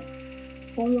lang yan.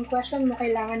 Kung yung question mo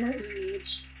kailangan ng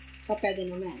image, so,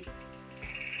 pwede naman.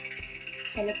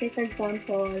 So, let's say for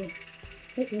example,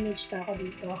 may image pa ako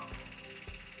dito.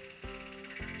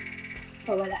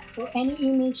 So, wala. So, any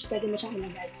image, pwede mo siyang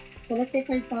ilagay. So, let's say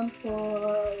for example,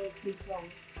 this one.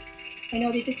 I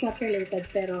know this is not related,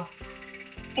 pero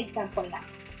example lang.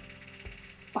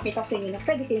 Pakita ko sa inyo na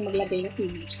pwede kayo maglagay ng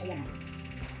image. Ayan.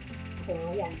 So,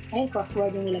 ayan. Ayan,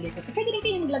 crossword yung nilagay ko. So, pwede rin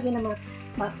kayo maglagay ng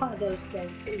mga puzzles din.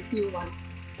 So, if you want.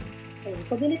 So, ayan.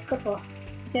 So, delete ko to.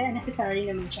 Kasi necessary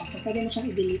naman siya. So, pwede mo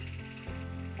siyang i-delete.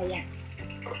 Ayan.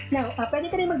 Now, pwede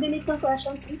ka rin mag-delete ng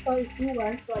questions dito if you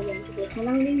want. So, ayan. I-delete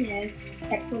mo lang din yan.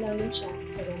 Text mo lang din siya.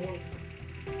 So, ganyan.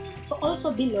 So, also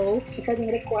below, so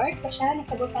pwedeng required pa siya na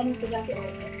sagutan ng estudyante o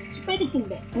so pwedeng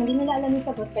hindi. Kung hindi nila alam yung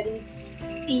sagot, pwedeng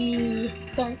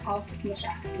i-turn off mo siya,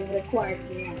 yung required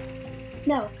mo yan.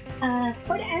 Now,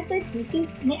 for the answer key,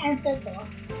 since may answer to,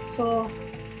 so,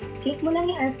 click mo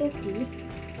lang yung answer key.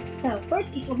 Now,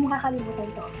 first is, huwag mo kakalimutan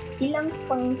to. Ilang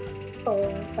point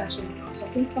tong question mo. So,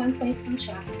 since 1 point lang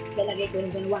siya, lalagay ko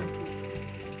yun dyan 1 point.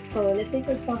 So, let's say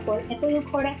for example, ito yung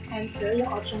correct answer, yung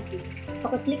option 2. So,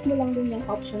 click mo lang din yung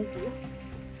option 2.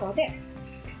 So, there.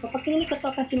 So, pag kinilik ko ito,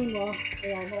 pansinin mo,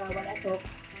 ayan, nawawala. So,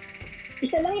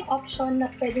 isa lang yung option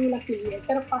na pwede nilang piliin,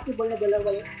 pero possible na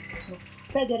dalawa yung answer. So,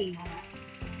 pwede rin na.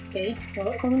 Okay? So,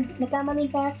 kung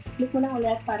nagkamali ka, click mo na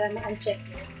ulit para ma-uncheck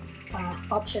yung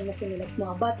option na sinilect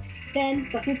mo. But then,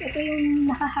 so since ito yung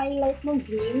naka-highlight ng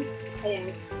green,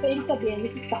 ayan, so ibig sabihin,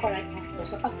 this is the correct answer.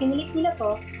 So, pag kinilik nila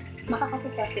to,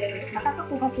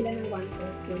 makakakuha sila ng 1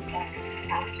 point dun sa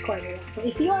score nila. So,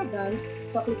 if you are done,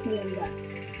 so click mo lang done.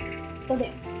 So,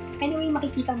 then, anyway,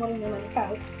 makikita mo rin naman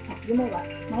ikaw, as gumawa,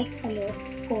 makikita mo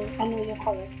kung ano yung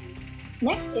correct answer.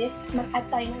 Next is, mag-add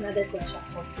tayo ng another question.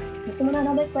 So, gusto mo na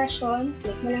another question,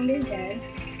 click mo lang din dyan.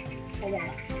 So,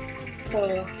 ayan.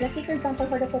 So, let's say for example,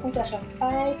 for the second question,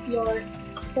 type your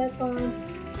second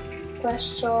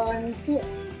question here.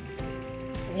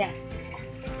 So, ayan.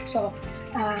 So,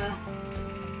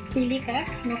 pili ka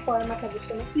ng format na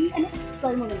gusto mo.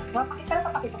 I-explore mo na lang. So, pakita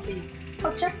ko sa inyo.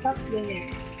 Pag checkbox,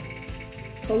 ganyan.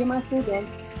 So, yung mga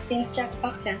students, since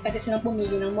checkbox yan, pwede silang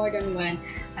pumili ng more than one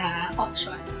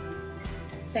option.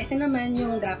 So, ito naman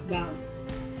yung drop-down.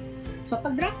 So,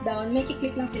 pag drop-down, may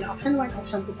kiklik lang sila. Option 1,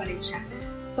 option 2 pa rin siya.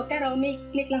 So, pero may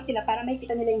kiklik lang sila para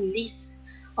makikita nila yung list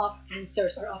of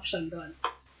answers or option doon.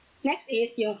 Next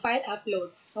is yung file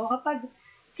upload. So, kapag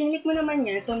kinilik mo naman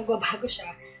yan, so magbabago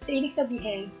siya. So, ibig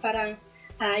sabihin, parang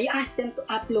you ask them to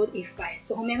upload a file.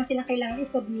 So, kung meron silang kailangan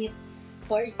i-submit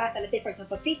or ipasa, let's say, for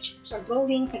example, pictures or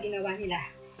drawings na ginawa nila.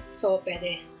 So,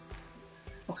 pwede.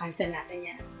 So, cancel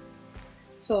natin yan.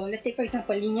 So, let's say, for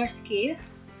example, linear scale.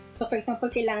 So, for example,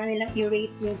 kailangan nilang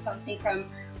i-rate yung something from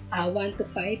 1 to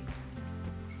 5.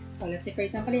 So, let's say, for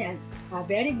example, yan.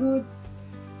 Very good.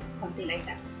 Something like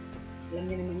that. Alam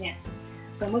niyo naman yan.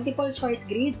 So, multiple choice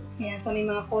grid. Ayan. So, may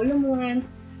mga column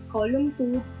 1, column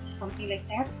 2, something like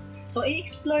that. So,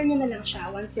 i-explore nyo na lang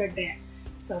siya once you're there.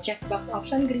 So, checkbox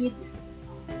option grid.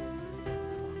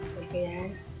 So,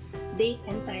 yan. Date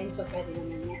and time. So, pwede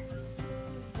naman yan.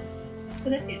 So,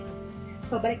 that's it.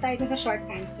 So, balik tayo dun sa short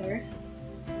answer.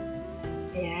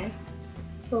 Ayan.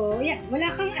 So, ayan.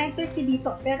 Wala kang answer key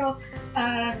dito. Pero,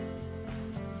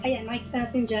 ayan.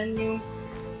 Makikita natin dyan yung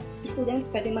students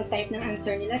pwede mag-type ng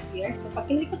answer nila here. So, pag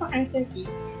kinilik ko itong answer key,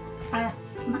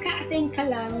 maka-assign ka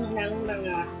lang ng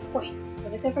mga point. So,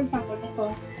 let's say, for example,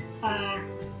 itong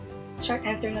short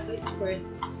answer na to is worth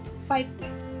 5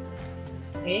 points.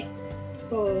 Okay?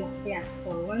 So, yeah.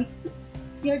 So, once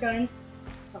you're done,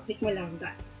 so, click mo lang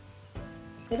done.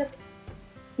 So, that's it.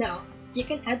 Now, you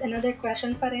can add another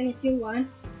question pa rin if you want.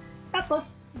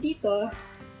 Tapos, dito,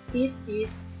 this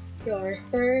is your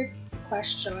third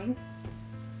question.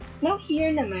 Now, here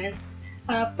naman,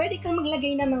 pwede kang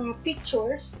maglagay ng mga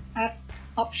pictures as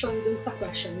option dun sa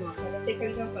question mo. So, let's say, for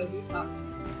example, dito,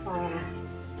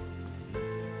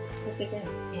 let's say,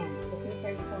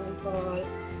 for example,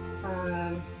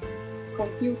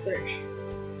 computer.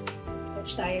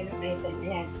 Search tayo ng item.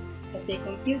 Ayan. Let's say,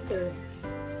 computer.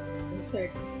 Insert.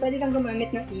 Pwede kang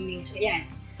gumamit ng image. Ayan.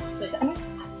 So,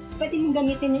 pwede mong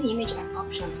gamitin yung image as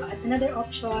option. So, add another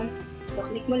option. So,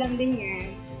 click mo lang din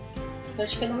yan.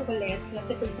 Search ka lang ulit. Let's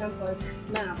say, for example,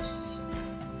 mouse.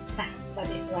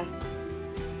 This one.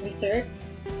 Insert.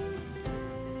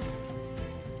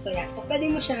 So, yan. So,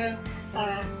 pwede mo siyang,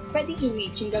 pwede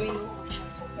image yung gawin mong option.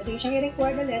 So, pwede mo siyang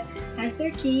i-record ulit. Answer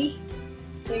key.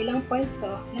 So, ilang points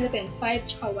to? Ano ba yun? 5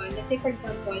 tsaka 1. Let's say, for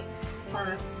example,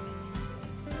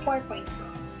 4 points to.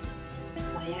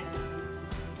 So, yan.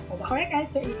 So, the correct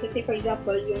answer is, let's say, for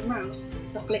example, yung mouse.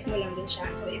 So, click mo lang din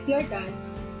siya. So, if you're done,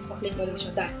 so, click mo lang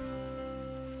siya done.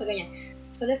 So, ganyan.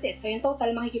 So, that's it. So, yung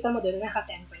total, makikita mo doon na naka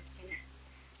 10 points ka na.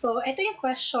 So, ito yung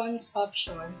questions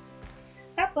option.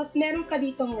 Tapos, meron ka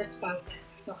ditong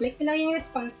responses. So, click mo lang yung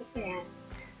responses na yan.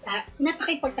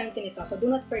 Napaka-importante nito. So, do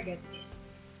not forget this.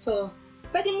 So,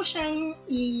 pwede mo siyang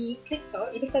i-click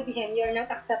to. Ibig sabihin, you're not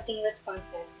accepting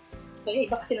responses. So, yung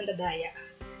iba kasi nandadaya.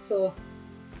 So,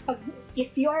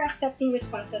 if you are accepting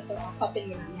responses, so,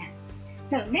 open mo lang yan.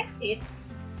 Now, next is,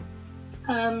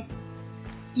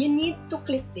 you need to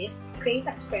click this, create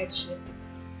a spreadsheet.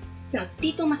 Now,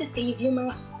 dito masisave yung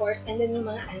mga scores and then yung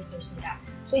mga answers nila.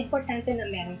 So, importante na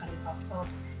meron ka dito. So,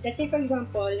 let's say for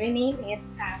example, rename it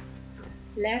as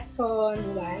Lesson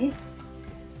 1,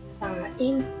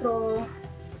 Intro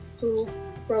to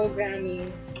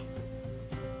Programming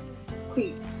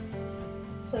Quiz.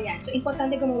 So, yan. So,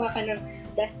 importante gumawa ka ng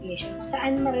destination kung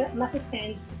saan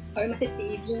masisend or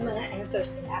masisave yung mga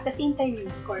answers nila. At the same time,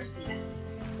 yung scores nila.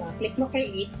 So, click mo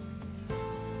create.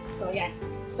 So, yan.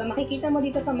 So, makikita mo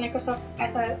dito sa Microsoft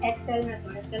as a Excel na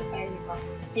to, Excel file na to.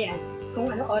 Ayan.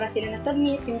 Kung ano oras sila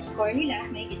na-submit, yung score nila,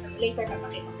 makikita mo later,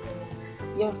 papakita ko sa inyo.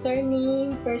 Yung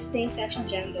surname, first name, section,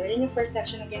 gender. Yan yung first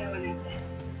section na ginawa natin.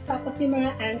 Tapos yung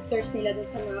mga answers nila dun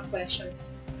sa mga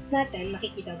questions natin,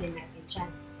 makikita din natin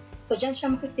dyan. So, dyan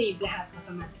siya masasave lahat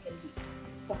automatically.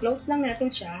 So, close lang natin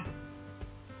siya.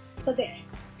 So, there.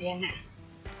 Ayan na.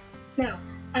 Now,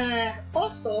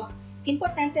 also,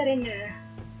 importante rin na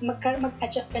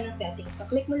mag-adjust ka ng settings. So,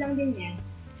 click mo lang din yan.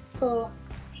 So,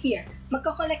 here,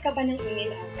 magko-collect ka ba ng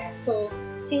email address? So,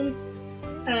 since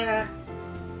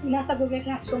nasa Google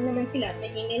Classroom naman sila at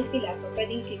may email sila, so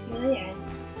pwedeng click mo na yan.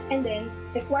 And then,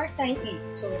 require sign in.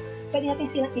 So, pwede natin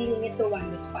silang i-limit to one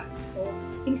response. So,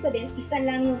 ibig sabihin, isa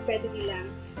lang yung pwede nilang,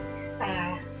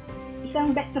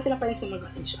 isang best na sila pwedeng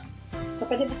sumagot din siya. So,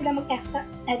 pwede pa sila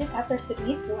mag-edit after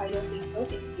submit. So, I don't think so,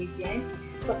 since quiz yan.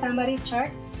 So, summary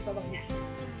chart. So, wag na.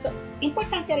 So,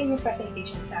 importante rin yung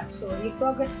presentation tab. So, yung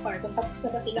progress bar, kung tapos na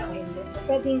ba sila o hindi. So,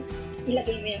 pwedeng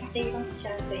ilagay mo yan. Kasi ibang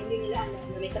estudyante, hindi nila alam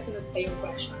na may kasunod pa yung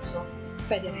question. So,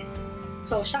 pwede rin.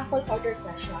 So, shuffle order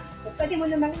question. So, pwede mo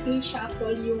namang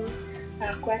i-shuffle yung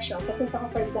question. So, since ako,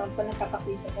 for example,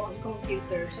 nagpapaquiz ako on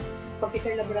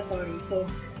computer laboratory. So,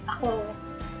 ako,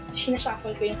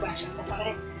 sinashuffle ko yung question. So,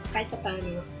 para kahit pa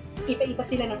paano, iba-iba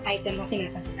sila ng item na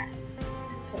sinasagutan.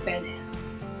 So, pwede.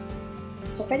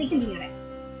 So, pwede hindi na rin.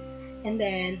 And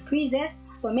then,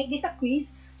 quizzes. So, make this a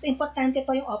quiz. So, importante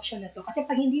to yung option na to. Kasi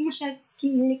pag hindi mo siya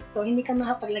kinlik to, hindi ka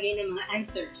makapaglagay ng mga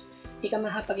answers. Hindi ka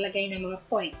makapaglagay ng mga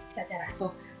points, etc.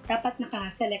 So, dapat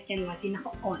naka-select yan natin,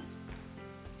 naka-on.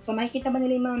 So, makikita ba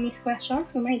nila yung mga missed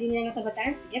questions? Kung hindi nila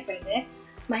nasagutan, sige, pwede.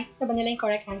 Makikita ba nila yung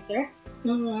correct answer?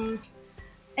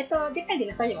 Ito, depende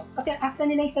na sa'yo. Kasi after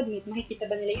nila i-submit, makikita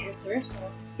ba nila yung answer? So,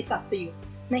 it's up to you.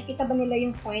 Makikita ba nila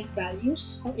yung point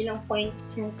values? Kung ilang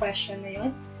points yung question na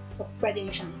yun? So, pwede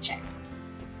mo siyang check.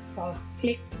 So,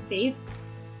 click save.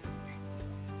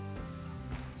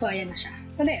 So, ayan na siya.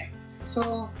 So, there.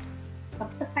 So,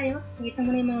 tapos na tayo. Nakita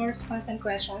mo na yung mga response and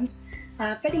questions.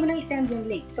 Pwede mo nang i-send yung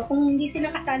link. So, kung hindi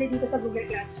sila kasali dito sa Google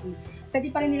Classroom,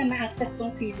 pwede pa rin nila ma-access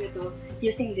tong quiz nito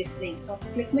using this link. So,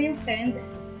 click mo yung send.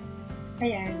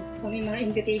 Ayan. So, may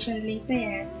mga invitation link na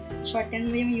yan.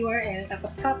 Shorten mo yung URL,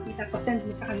 tapos copy, tapos send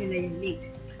mo sa kanila yung link.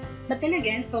 But then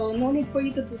again, so no need for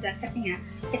you to do that kasi nga,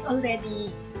 it's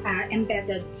already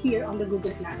embedded here on the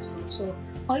Google Classroom. So,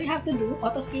 all you have to do,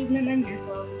 auto-save naman yan,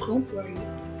 so don't worry.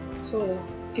 So,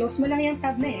 close mo lang yung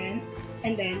tab na yan,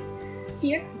 and then,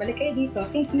 here, balik kayo dito.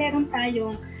 Since meron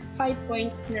tayong 5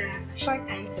 points na short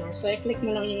answer, so i-click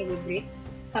mo lang yung rubric,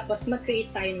 tapos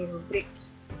mag-create tayo ng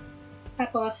rubrics.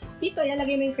 Tapos, dito,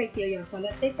 ilalagay mo yung criterion. So,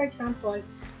 let's say, for example,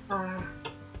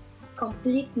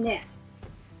 completeness.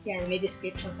 Yan, may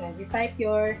description ka. You type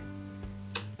your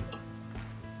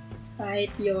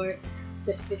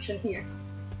description here.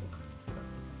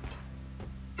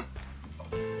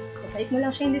 So, type mo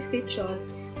lang siya yung description.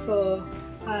 So,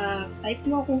 type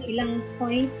mo kung ilang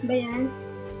points ba yan.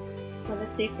 So,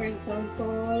 let's say, for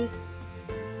example,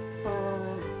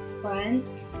 1.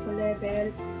 So, level,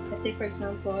 let's say, for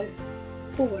example,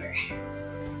 4.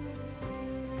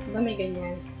 Diba may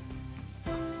ganyan?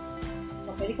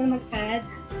 pwede kang mag-add.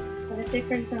 So, let's say,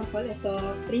 for example, ito,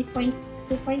 3 points,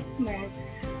 2 points naman.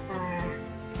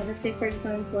 So, let's say, for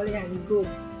example, yan, good.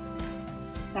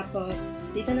 Tapos,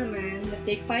 dito naman, let's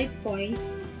say, 5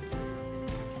 points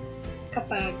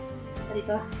kapag,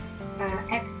 dito,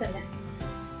 excellent.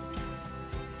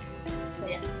 So,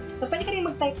 yan. So, pwede ka rin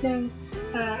mag-type ng,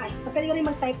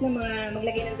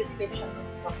 maglagay ng description mo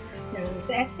dito.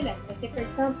 So, excellent. Let's say, for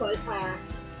example,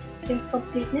 since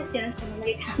completeness yan, so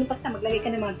maglagay ka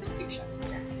ng mga descriptions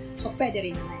dyan. So, pwede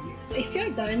rin naman yan. So, if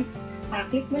you're done,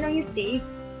 click mo lang yung save.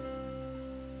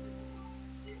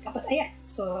 Tapos, ayan.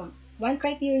 So, 1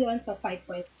 criterion, so 5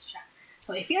 points siya.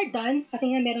 So, if you're done, kasi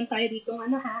nga meron tayo dito,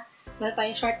 meron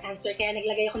tayong short answer, kaya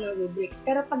naglagay ako ng rubrics.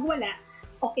 Pero pag wala,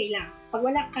 okay lang. Pag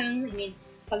wala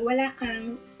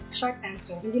kang short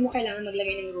answer, hindi mo kailangan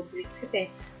maglagay ng rubrics kasi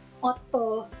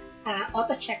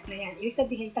auto-check na yan. Ibig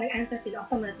sabihin, pag answer sila,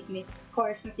 automatic may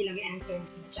scores na sila, may answer na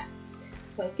sila dyan.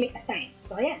 So, click assign.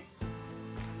 So, ayan.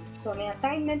 So, may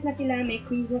assignment na sila, may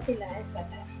quiz na sila, etc.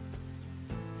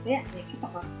 So, ayan. Nakikita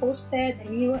ko. Posted, a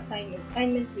new assignment.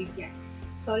 Assignment quiz yan.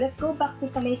 So, let's go back to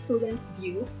sa my students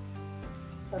view.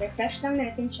 So, refresh lang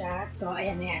natin siya. So,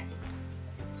 ayan na yan.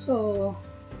 So,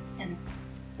 ayan.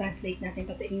 Translate natin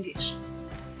to English.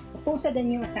 So, posted a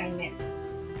new assignment.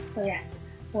 So, ayan.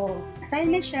 So,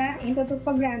 assignment siya, into the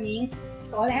programming.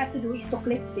 So, all I have to do is to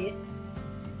click this.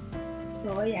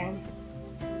 So, ayan.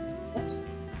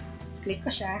 Oops. Click ko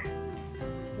siya.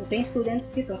 Ito yung students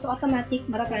dito. So, automatic,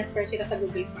 matatransfer sila sa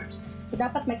Google Forms. So,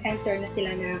 dapat mag-answer na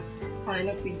sila ng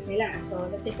quiz nila. So,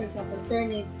 let's say, for example,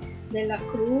 surname de la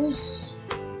Cruz.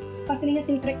 So, kasi nyo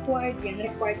since required yan,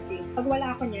 required field. Pag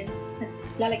wala ako niyan,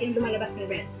 lalagyan lumalabas yung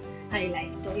red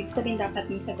highlight. So, ibig sabihin dapat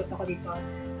may sagot ako dito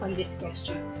on this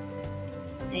question.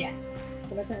 Ayan.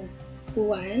 So, let's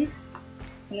go 1.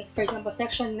 Let's, for example,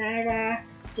 section Nara,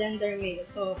 gender male.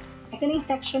 So, ito na yung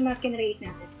section na kinrate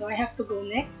natin. So, I have to go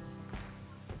next.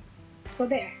 So,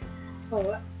 there.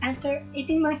 So, answer. Ito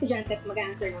yung mga estudyante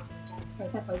mag-answer mo sa dyan. So, for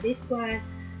example, this one,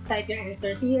 type your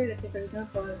answer here. Let's say, for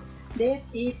example,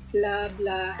 this is blah,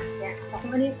 blah. Yan. So,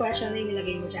 kung ano yung question na yung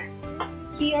nilagay mo dyan.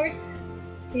 Here,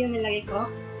 ito yung nilagay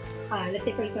ko. Let's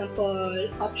say, for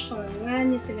example, option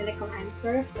 1, yung sinilagay kong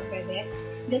answer. So, pwede.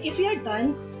 Then, if you're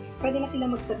done, pwede na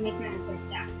sila mag-submit na answer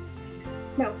nila.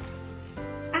 Now,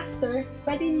 after,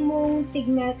 pwede nilang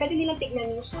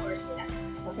tignan yung scores nila.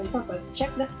 So, for example,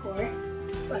 check the score.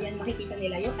 So, ayan, makikita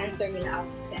nila yung answer nila out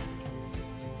of 10.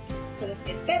 So, that's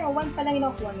it. Pero, 1 pa lang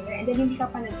yung nakuha nila. And then, hindi ka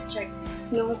pa nag-check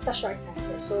yung sa short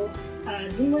answer. So,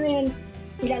 dun mo na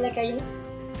ilalagay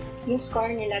yung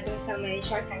score nila dun sa may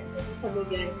short answer sa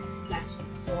Google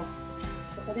Classroom. So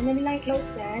pwede na nila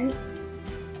i-close yan.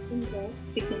 And then,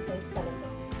 15 points pa rin.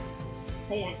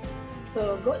 Ayan.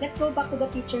 So, let's go back to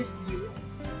the teacher's view.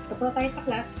 So, punta tayo sa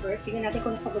classwork. Tingnan natin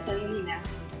kung nasagutan yun nila.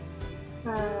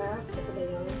 Ito ba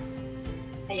yun?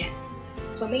 Ayan.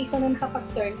 So, may isa na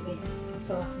nakapag-turn in.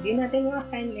 So, view natin yung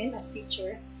assignment as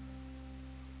teacher.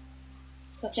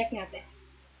 So, check natin.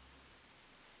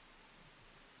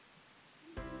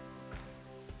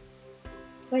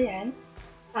 So, ayan.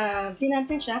 View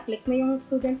natin siya. Click mo yung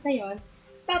student na yon.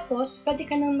 Tapos, pwede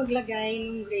ka nang maglagay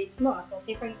ng grades mo. So, let's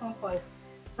say, for example,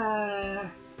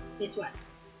 this one.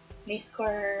 May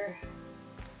score.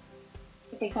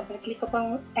 So, for example, click ko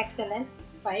pang excellent,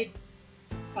 5.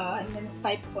 And then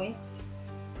 5 points.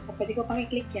 So, pwede ko pang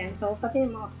i-click yan. So, kasi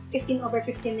mo,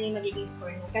 15/15 na yung magiging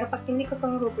score mo. Pero pag click ko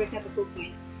tong rubric na to 2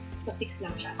 points, so 6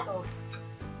 lang siya. So,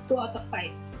 2 out of 5.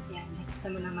 Yan, nakikita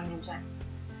mo naman yan dyan.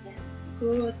 Yan. So,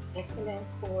 good, excellent,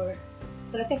 4.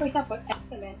 So, let's say, for example,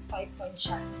 excellent, 5 points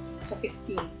siya. So,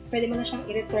 15. Pwede mo na siyang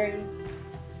i-return.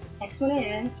 X mo na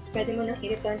yan. So, pwede mo na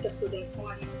i-return to students kung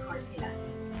ano yung scores nila.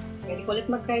 So, pwede ko ulit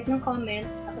mag-write ng comment.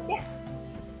 Tapos, yan.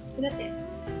 So, that's it.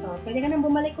 So, pwede ka nang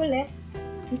bumalik ulit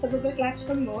sa Google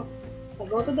Classroom mo. So,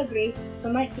 go to the grades.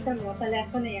 So, makikita mo sa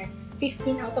lesson na yan,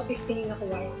 15 out of 15 yung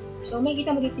nakuha yung score. So,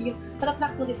 makikita mo dito yung,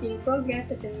 matatrack mo dito yung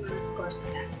progress at yung mga scores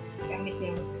nila gamit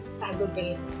yung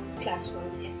Google Classroom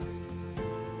na yan.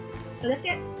 So, that's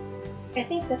it. I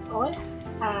think that's all.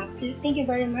 Thank you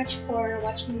very much for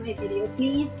watching my video.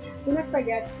 Please do not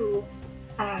forget to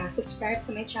subscribe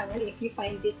to my channel if you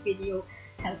find this video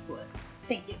helpful.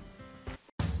 Thank you.